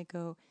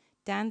Abednego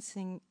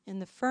dancing in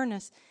the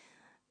furnace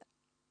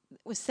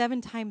was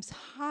 7 times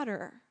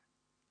hotter.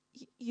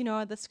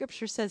 The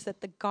scripture says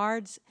that the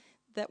guards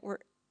that were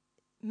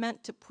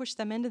meant to push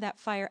them into that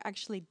fire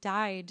actually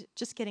died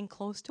just getting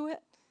close to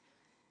it.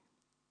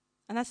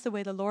 And that's the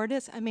way the Lord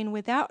is. I mean,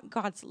 without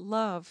God's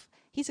love,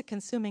 he's a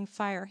consuming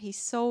fire. He's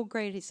so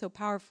great, he's so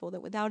powerful,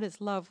 that without his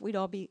love, we'd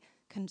all be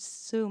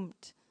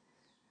consumed.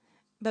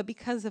 But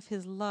because of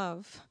his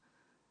love,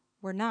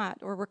 we're not,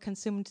 or we're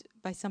consumed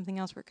by something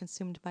else. We're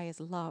consumed by his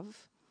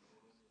love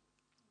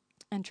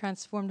and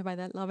transformed by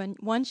that love. And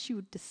once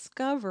you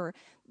discover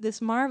this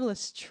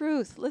marvelous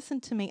truth, listen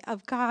to me,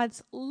 of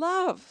God's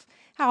love,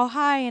 how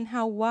high and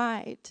how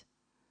wide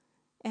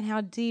and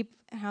how deep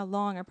and how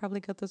long, I probably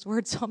got those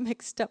words all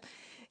mixed up,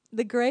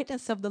 the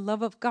greatness of the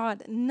love of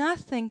God,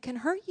 nothing can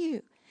hurt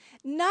you.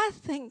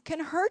 Nothing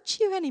can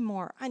hurt you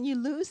anymore. And you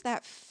lose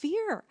that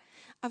fear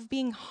of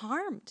being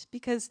harmed,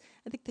 because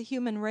I think the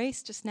human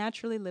race just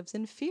naturally lives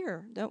in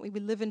fear, don't we? We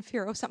live in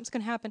fear. Oh, something's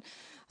going to happen.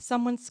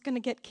 Someone's going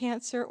to get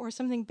cancer or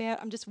something bad.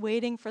 I'm just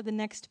waiting for the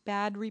next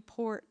bad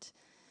report.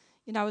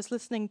 You know,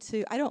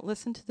 I don't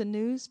listen to the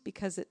news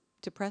because it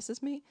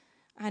depresses me,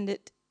 and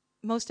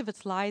most of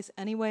it's lies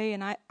anyway,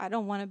 and I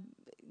don't want to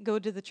go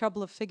to the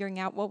trouble of figuring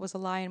out what was a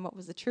lie and what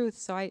was the truth.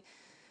 So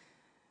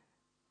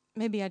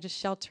maybe I just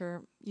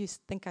shelter. You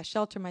think I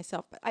shelter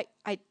myself, but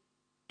I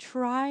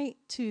try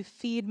to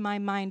feed my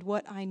mind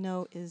what I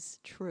know is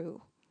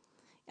true.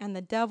 And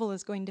the devil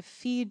is going to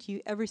feed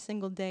you every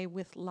single day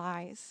with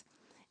lies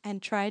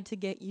and try to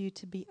get you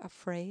to be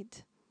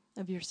afraid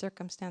of your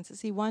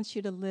circumstances. He wants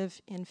you to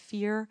live in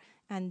fear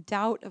and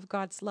doubt of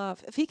God's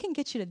love. If he can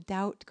get you to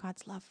doubt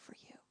God's love for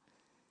you,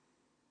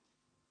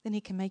 then he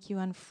can make you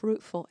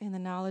unfruitful in the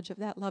knowledge of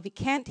that love.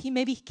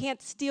 Maybe he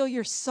can't steal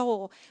your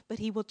soul, but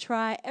he will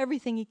try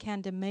everything he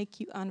can to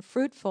make you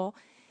unfruitful.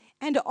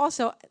 And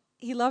also,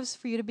 he loves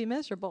for you to be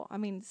miserable. I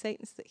mean,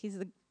 he's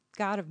the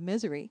God of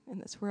misery in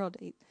this world.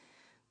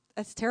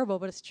 That's terrible,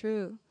 but it's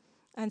true.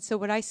 And so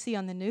what I see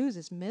on the news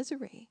is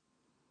misery.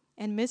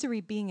 And misery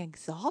being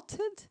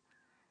exalted.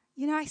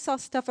 You know, I saw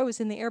stuff. I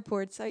was in the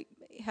airports. I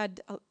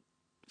had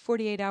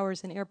 48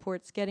 hours in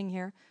airports getting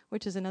here,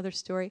 which is another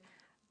story.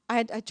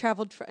 I tried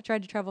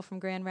to travel from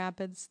Grand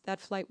Rapids. That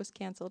flight was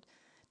canceled.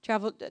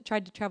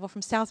 Tried to travel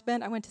from South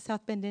Bend. I went to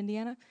South Bend,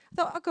 Indiana. I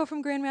thought, I'll go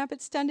from Grand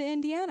Rapids down to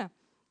Indiana.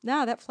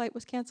 No, that flight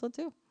was canceled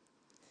too.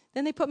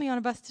 Then they put me on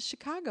a bus to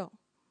Chicago.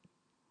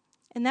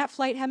 And that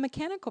flight had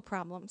mechanical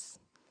problems.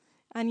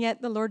 And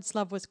yet the Lord's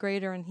love was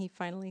greater, and he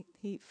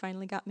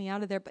finally got me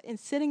out of there. But in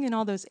sitting in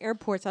all those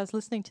airports, I was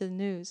listening to the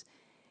news.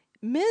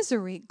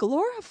 Misery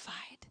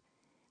glorified.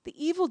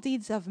 The evil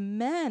deeds of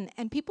men,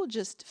 and people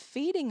just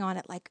feeding on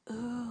it like,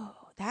 ooh,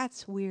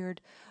 that's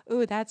weird.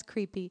 Ooh, that's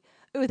creepy.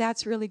 Ooh,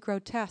 that's really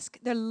grotesque.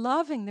 They're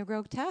loving the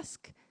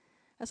grotesque.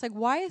 It's like,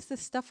 why is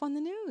this stuff on the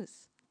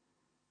news?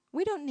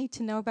 We don't need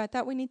to know about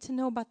that. We need to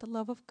know about the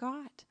love of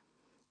God.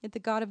 Yet the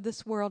God of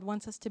this world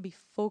wants us to be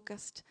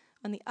focused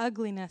on the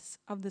ugliness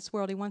of this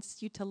world. He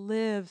wants you to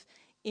live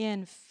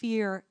in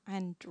fear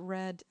and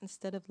dread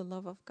instead of the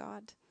love of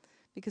God.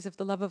 Because if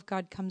the love of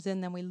God comes in,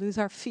 then we lose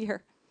our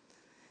fear.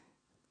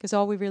 Because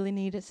all we really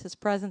need is his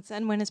presence.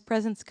 And when his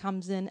presence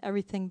comes in,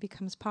 everything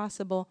becomes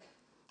possible.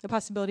 The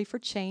possibility for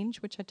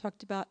change, which I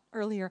talked about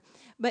earlier.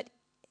 But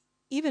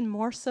even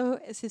more so,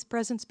 as his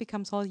presence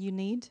becomes all you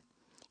need,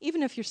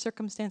 even if your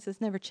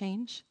circumstances never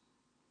change,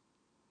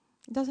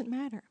 it doesn't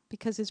matter,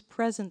 because his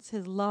presence,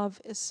 his love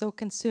is so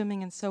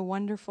consuming and so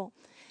wonderful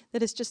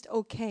that it's just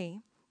okay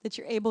that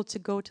you're able to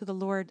go to the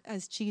Lord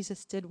as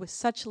Jesus did, with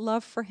such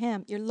love for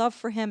him, your love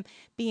for him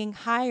being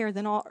higher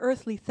than all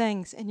earthly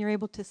things, and you're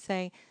able to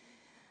say,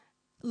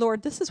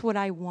 Lord, this is what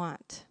I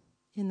want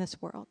in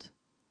this world.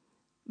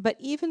 But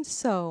even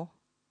so,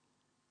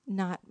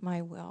 not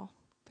my will,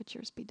 but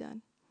yours be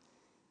done.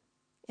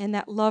 And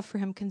that love for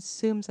him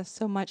consumes us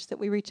so much that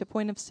we reach a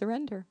point of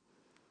surrender,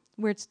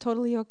 where it's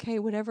totally okay,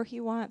 whatever he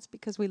wants,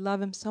 because we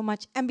love him so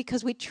much and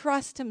because we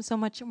trust him so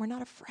much and we're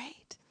not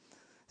afraid.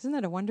 Isn't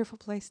that a wonderful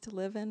place to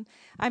live in?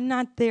 I'm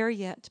not there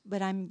yet,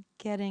 but I'm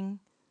getting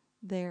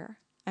there.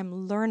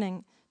 I'm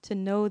learning to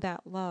know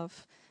that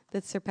love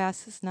that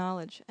surpasses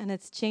knowledge, and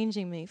it's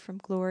changing me from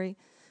glory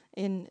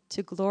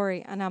into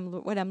glory. And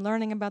what I'm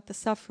learning about the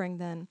suffering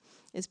then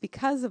is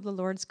because of the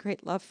Lord's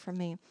great love for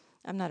me,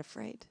 I'm not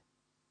afraid.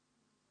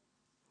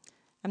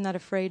 I'm not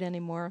afraid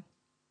anymore.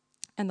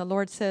 And the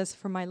Lord says,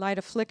 for my light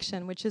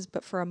affliction, which is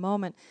but for a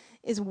moment,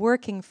 is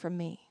working for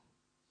me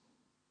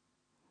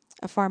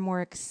a far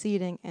more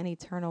exceeding and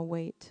eternal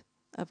weight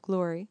of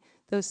glory.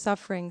 Those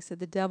sufferings that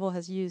the devil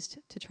has used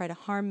to try to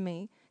harm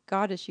me,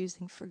 God is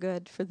using for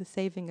good, for the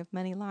saving of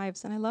many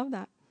lives. And I love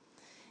that.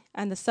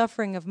 And the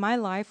suffering of my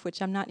life,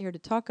 which I'm not here to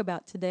talk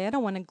about today, I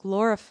don't want to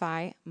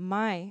glorify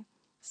my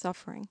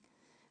suffering.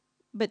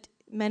 But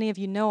many of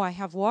you know I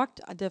have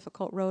walked a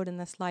difficult road in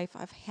this life.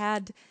 I've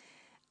had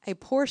a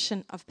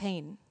portion of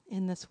pain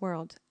in this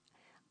world.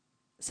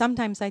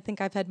 Sometimes I think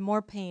I've had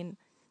more pain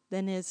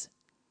than is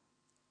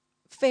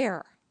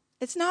fair.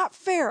 It's not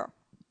fair.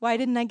 Why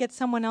didn't I get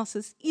someone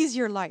else's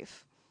easier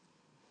life?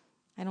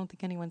 I don't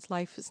think anyone's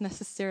life is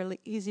necessarily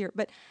easier,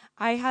 but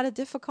I had a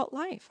difficult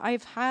life.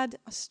 I've had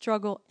a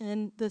struggle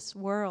in this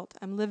world.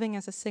 I'm living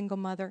as a single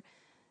mother,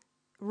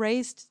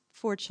 raised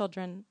 4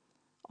 children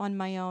on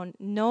my own,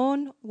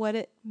 known what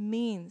it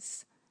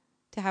means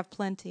to have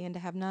plenty and to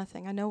have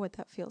nothing. I know what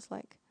that feels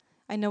like.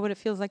 I know what it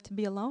feels like to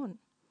be alone.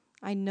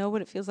 I know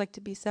what it feels like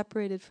to be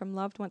separated from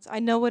loved ones. I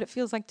know what it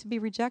feels like to be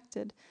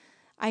rejected.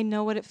 I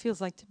know what it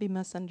feels like to be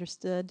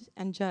misunderstood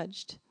and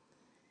judged.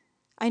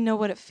 I know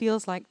what it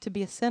feels like to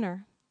be a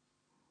sinner.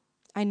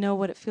 I know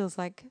what it feels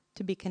like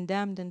to be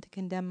condemned and to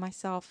condemn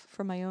myself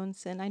for my own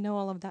sin. I know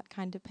all of that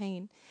kind of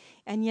pain.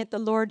 And yet the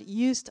Lord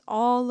used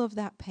all of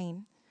that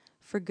pain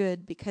for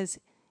good, because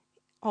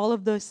all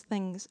of those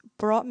things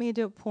brought me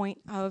to a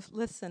point of,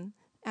 listen,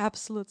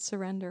 absolute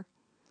surrender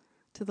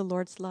to the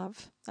Lord's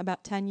love.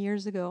 About 10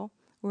 years ago,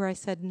 where I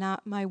said,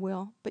 not my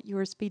will, but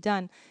yours be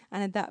done.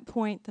 And at that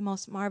point, the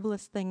most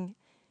marvelous thing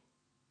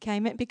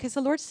came in, because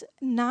the Lord's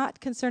not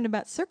concerned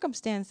about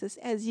circumstances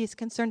as He is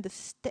concerned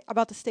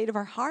about the state of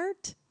our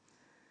heart.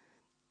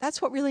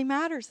 That's what really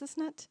matters,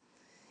 isn't it?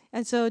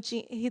 And so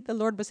the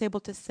Lord was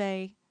able to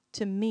say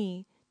to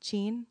me,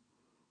 Jean,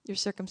 your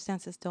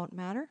circumstances don't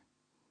matter.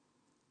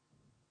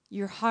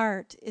 Your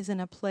heart is in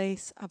a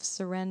place of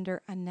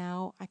surrender, and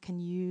now I can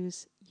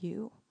use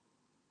you.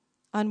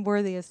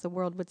 Unworthy as the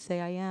world would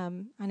say I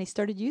am. And He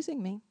started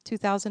using me.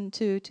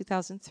 2002,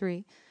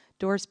 2003,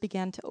 doors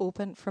began to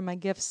open for my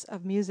gifts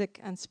of music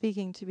and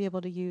speaking to be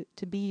able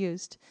to be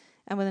used.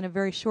 And within a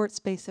very short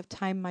space of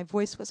time, my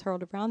voice was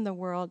heard around the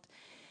world.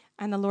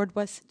 And the Lord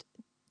was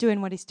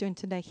doing what He's doing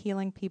today,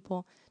 healing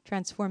people,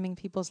 transforming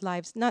people's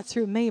lives, not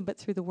through me, but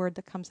through the word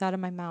that comes out of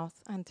my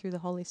mouth and through the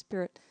Holy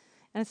Spirit.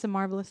 And it's a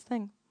marvelous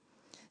thing.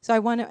 So I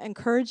want to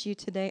encourage you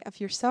today, if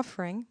you're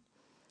suffering,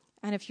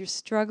 and if you're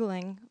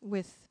struggling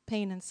with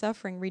pain and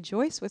suffering,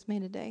 rejoice with me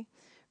today.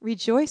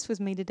 Rejoice with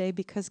me today,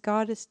 because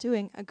God is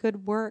doing a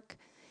good work.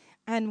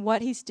 And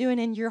what He's doing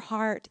in your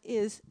heart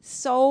is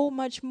so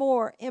much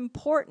more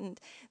important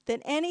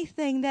than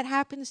anything that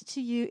happens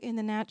to you in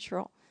the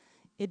natural.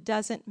 It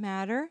doesn't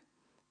matter.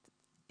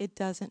 It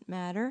doesn't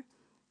matter.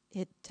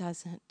 It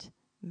doesn't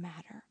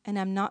matter. And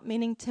I'm not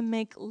meaning to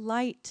make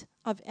light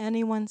of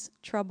anyone's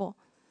trouble.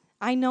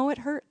 I know it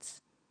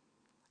hurts.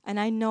 And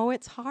I know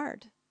it's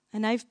hard.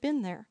 And I've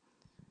been there.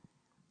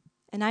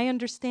 And I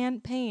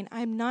understand pain.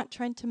 I'm not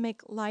trying to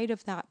make light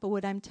of that. But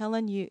what I'm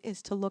telling you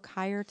is to look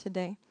higher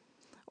today,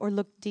 or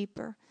look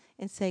deeper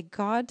and say,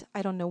 God,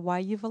 I don't know why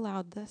you've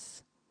allowed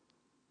this.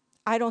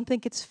 I don't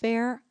think it's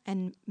fair.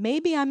 And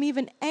maybe I'm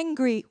even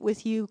angry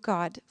with you,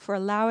 God, for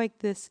allowing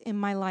this in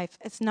my life.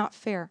 It's not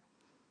fair.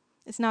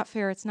 It's not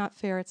fair. It's not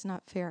fair. It's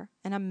not fair.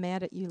 And I'm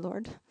mad at you,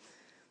 Lord.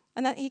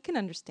 And that He can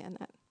understand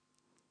that.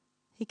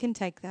 He can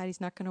take that.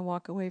 He's not going to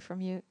walk away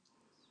from you.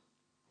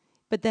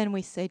 But then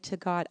we say to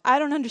God, I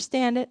don't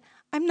understand it.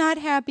 I'm not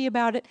happy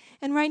about it.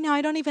 And right now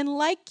I don't even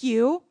like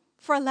you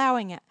for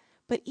allowing it.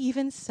 But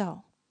even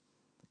so,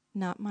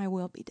 not my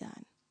will be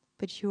done,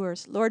 but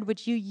yours. Lord,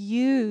 would you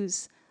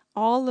use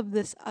all of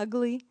this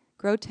ugly,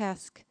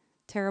 grotesque,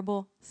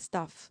 terrible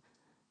stuff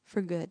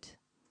for good?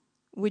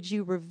 Would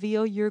you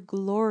reveal your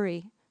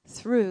glory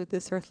through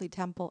this earthly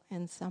temple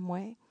in some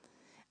way?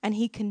 And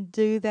He can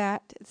do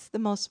that. It's the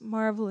most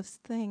marvelous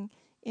thing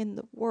in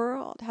the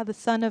world, how the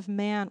Son of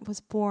Man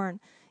was born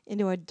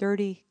into a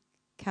dirty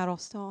cattle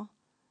stall.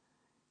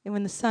 And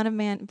when the Son of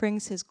Man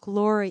brings His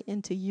glory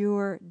into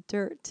your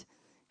dirt,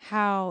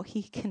 how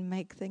He can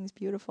make things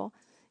beautiful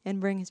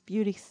and bring His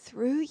beauty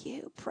through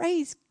you.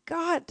 Praise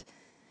God.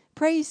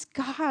 Praise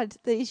God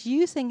that He's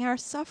using our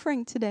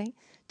suffering today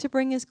to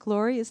bring His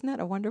glory. Isn't that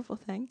a wonderful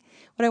thing?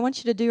 What I want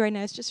you to do right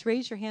now is just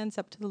raise your hands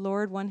up to the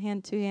Lord. One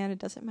hand, two hand, it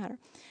doesn't matter.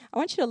 I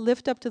want you to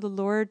lift up to the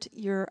Lord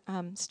your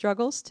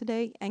struggles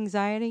today,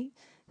 anxiety,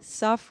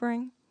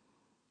 suffering,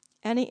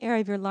 any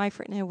area of your life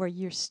right now where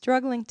you're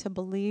struggling to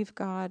believe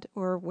God,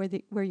 or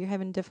where you're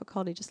having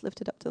difficulty. Just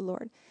lift it up to the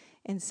Lord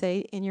and say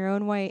in your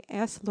own way,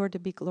 ask the Lord to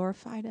be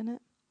glorified in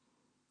it.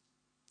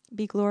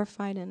 Be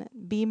glorified in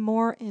it. Be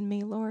more in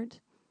me, Lord.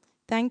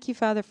 Thank you,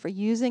 Father, for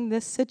using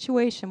this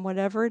situation,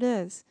 whatever it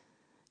is,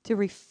 to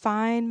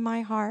refine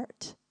my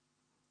heart,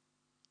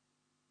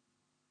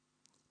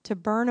 to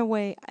burn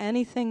away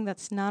anything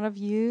that's not of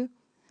you,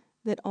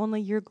 that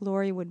only your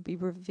glory would be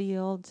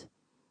revealed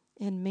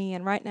in me.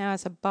 And right now,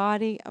 as a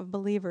body of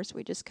believers,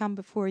 we just come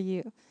before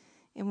you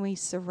and we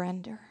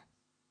surrender.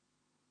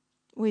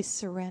 We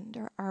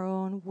surrender our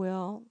own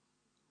will.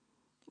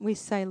 We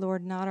say,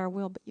 Lord, not our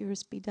will, but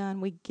yours be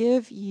done. We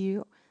give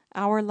you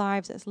our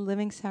lives as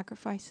living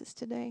sacrifices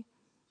today.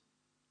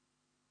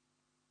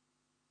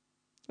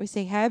 We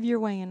say, have your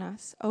way in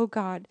us. Oh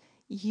God,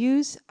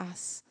 use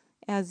us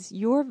as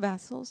your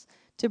vessels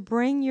to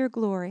bring your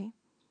glory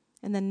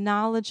and the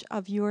knowledge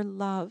of your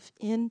love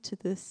into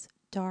this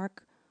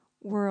dark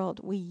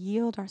world. We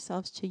yield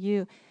ourselves to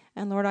you.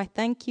 And Lord, I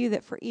thank you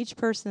that for each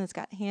person that's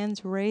got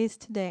hands raised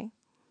today,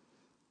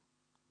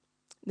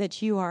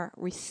 that you are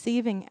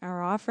receiving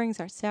our offerings,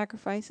 our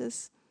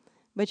sacrifices,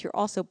 but you're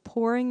also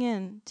pouring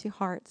into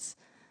hearts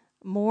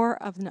more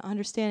of an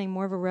understanding,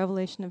 more of a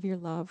revelation of your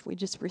love. We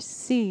just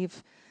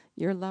receive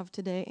your love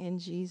today in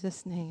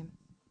Jesus' name.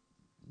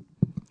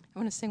 I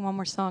want to sing one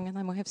more song, and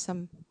then we'll have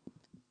some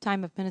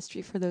time of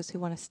ministry for those who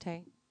want to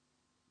stay.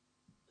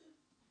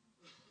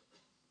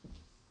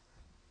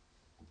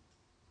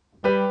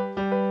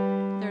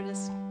 There it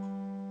is.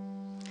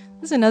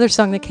 This is another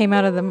song that came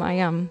out of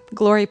my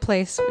glory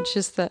place, which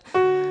is the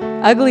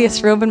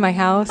ugliest robe in my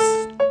house.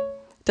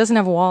 It doesn't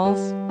have walls.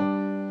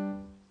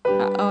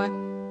 Uh-oh.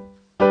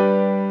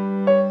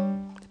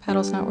 The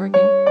pedal's not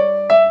working.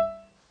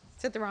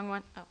 Is it the wrong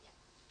one? Oh.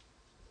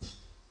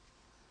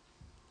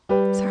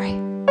 Sorry.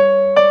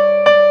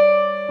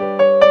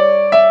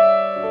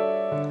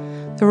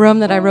 The room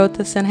that I wrote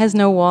this in has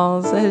no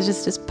walls. It has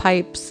just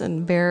pipes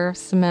and bare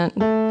cement.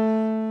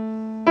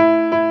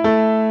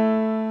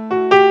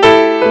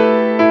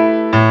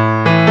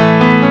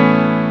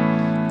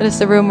 But it's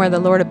the room where the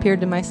Lord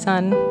appeared to my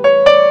son.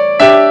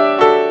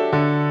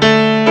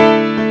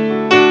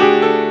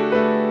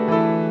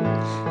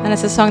 And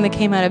it's a song that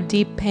came out of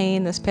deep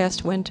pain this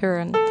past winter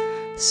and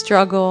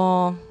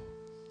struggle.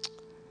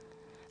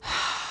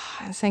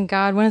 I saying,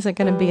 God, when is it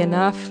going to be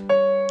enough?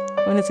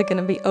 When is it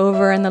going to be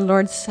over? And the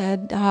Lord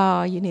said,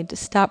 you need to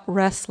stop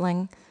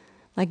wrestling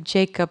like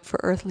Jacob for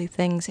earthly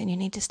things, and you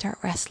need to start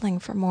wrestling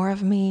for more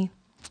of me.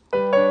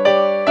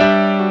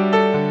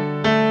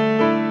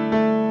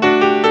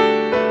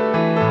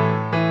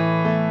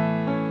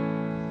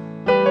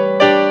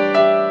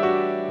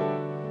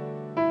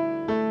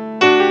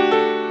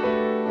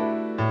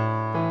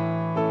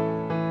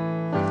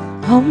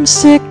 I'm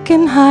sick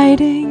and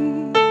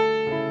hiding,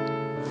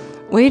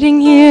 waiting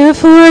here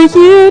for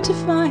you to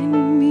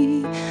find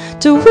me,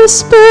 to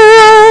whisper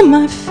all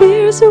my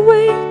fears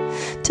away,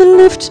 to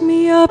lift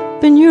me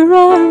up in your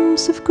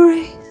arms of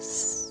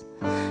grace.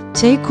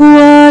 Take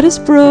what is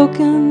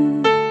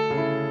broken,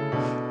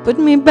 put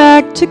me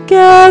back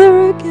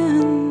together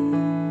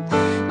again.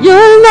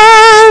 Your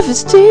love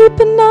is deep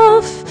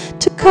enough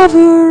to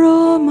cover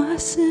all my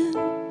sin.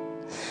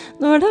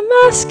 Lord, I'm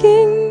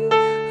asking,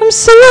 I'm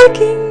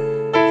seeking,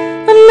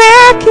 I'm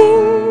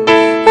knocking,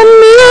 I'm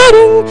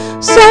needing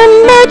so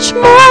much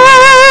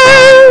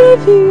more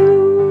of you,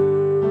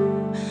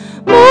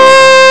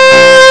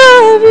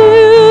 more of you.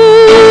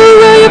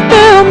 Will you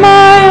fill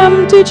my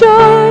empty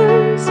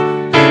jars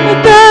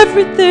with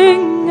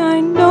everything I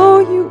know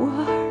you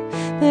are,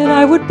 that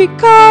I would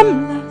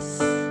become less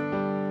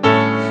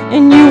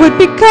and you would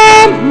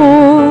become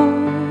more,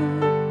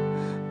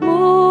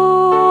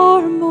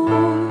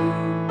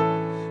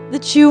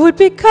 that you would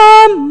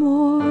become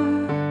more.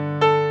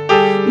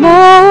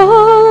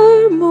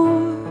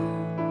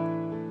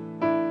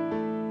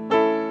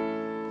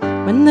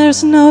 When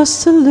there's no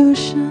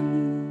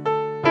solution,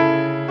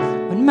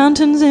 when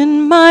mountains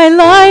in my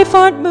life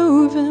aren't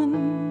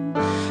moving,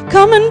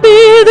 come and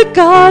be the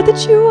God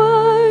that you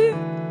are.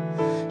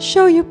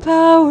 Show your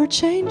power,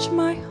 change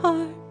my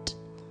heart,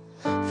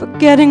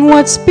 forgetting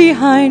what's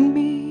behind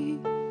me,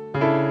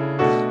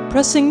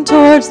 pressing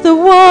towards the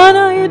one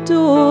I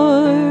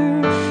adore.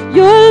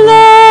 Your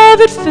love,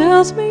 it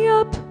fills me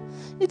up.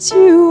 It's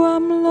you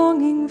I'm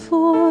longing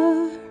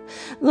for.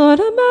 Lord,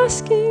 I'm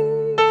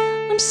asking,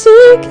 I'm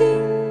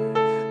seeking,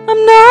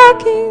 I'm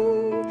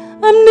knocking,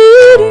 I'm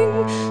needing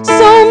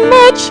so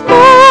much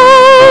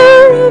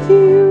more of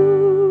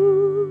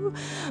you,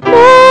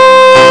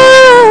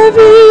 more of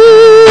you.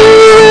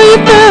 You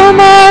fill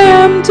my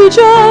empty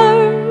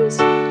jars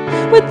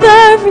with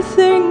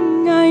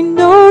everything I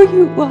know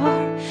you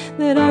are,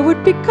 that I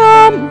would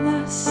become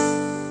less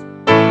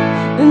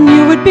and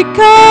you would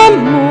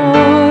become more.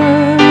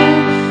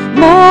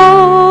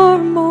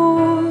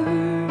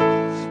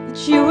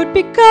 That you would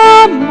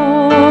become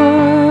more.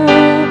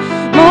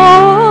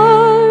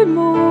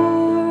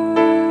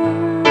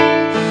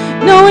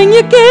 Knowing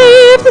you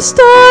gave the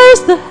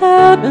stars the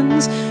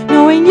heavens,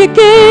 knowing you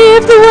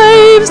gave the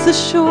waves the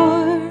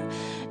shore,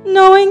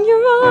 knowing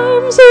your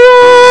arms are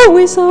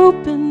always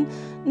open,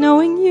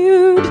 knowing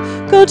you'd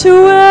go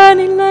to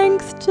any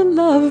length to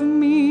love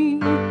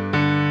me,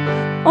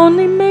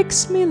 only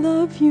makes me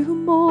love you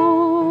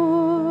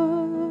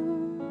more.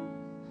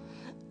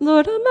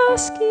 Lord, I'm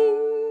asking,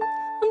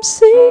 I'm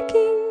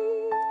seeking,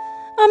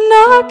 I'm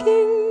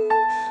knocking,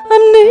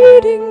 I'm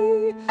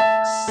needing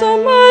so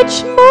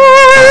much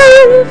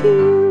more of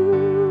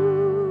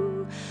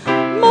you,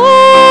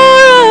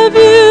 more of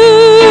you.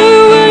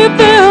 Will you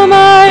fill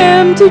my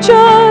empty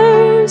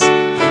jars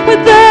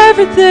with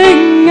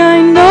everything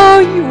I know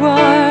you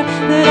are,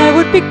 that I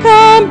would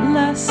become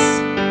less,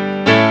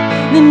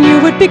 then you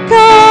would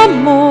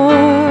become more,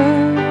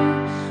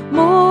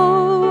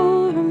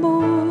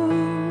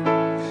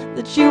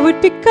 that you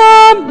would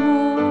become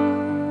more,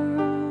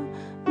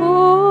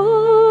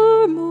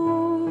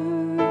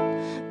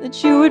 that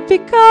you would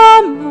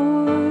become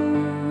more,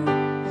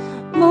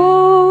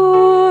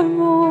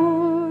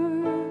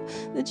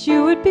 that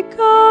you would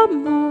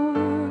become more.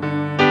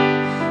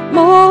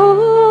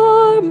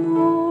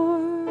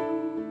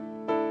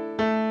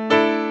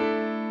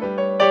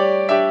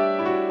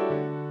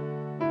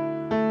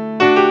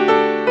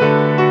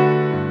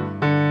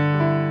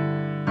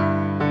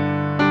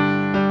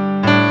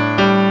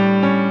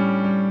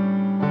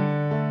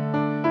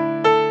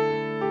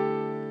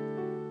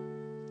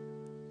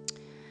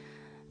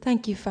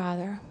 Thank you,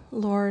 Father.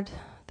 Lord,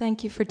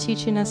 thank you for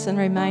teaching us and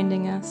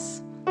reminding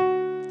us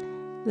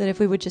that if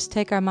we would just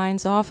take our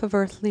minds off of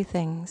earthly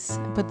things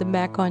and put them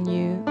back on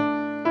you,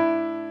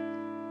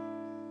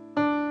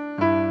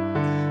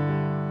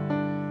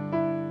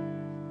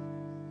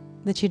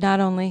 that you not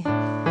only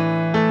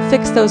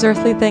fix those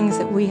earthly things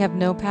that we have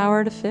no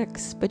power to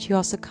fix, but you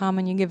also come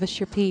and you give us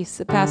your peace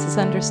that passes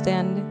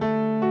understanding.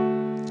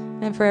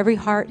 And for every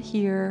heart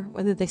here,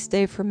 whether they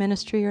stay for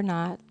ministry or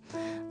not,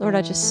 Lord,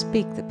 I just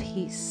speak the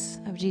peace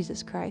of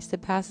Jesus Christ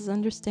that passes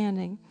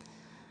understanding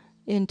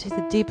into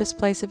the deepest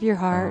place of your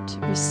heart.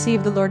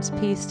 Receive the Lord's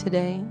peace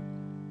today.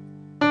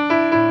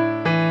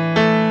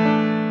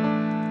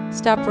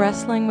 Stop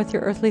wrestling with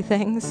your earthly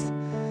things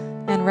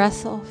and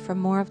wrestle for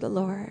more of the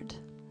Lord.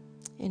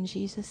 In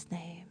Jesus'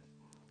 name.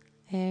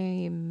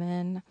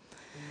 Amen.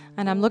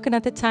 And I'm looking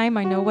at the time.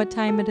 I know what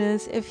time it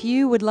is. If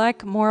you would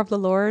like more of the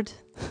Lord,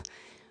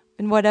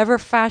 in whatever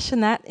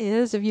fashion that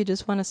is, if you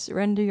just want to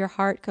surrender your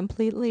heart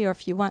completely, or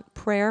if you want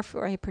prayer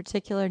for a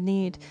particular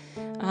need,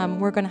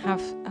 we're going to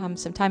have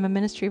some time of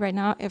ministry right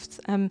now. If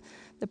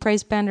the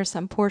praise band or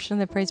some portion of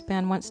the praise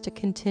band wants to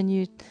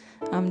continue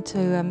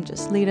to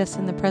just lead us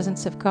in the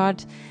presence of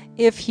God.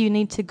 If you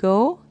need to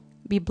go,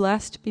 be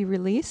blessed, be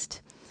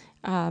released.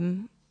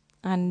 And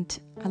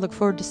I look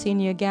forward to seeing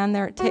you again.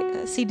 There are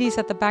CDs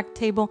at the back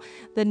table.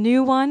 The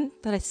new one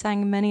that I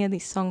sang many of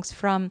these songs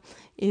from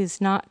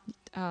is not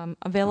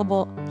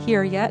available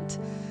here yet.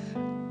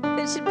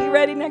 It should be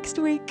ready next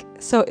week.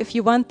 So if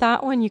you want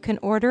that one, you can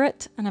order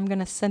it, and I'm going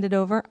to send it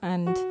over,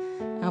 and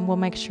we'll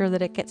make sure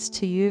that it gets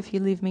to you if you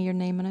leave me your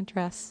name and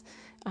address.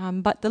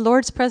 But the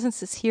Lord's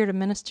presence is here to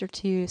minister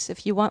to you. So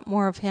if you want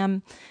more of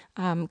Him,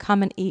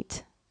 come and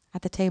eat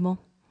at the table.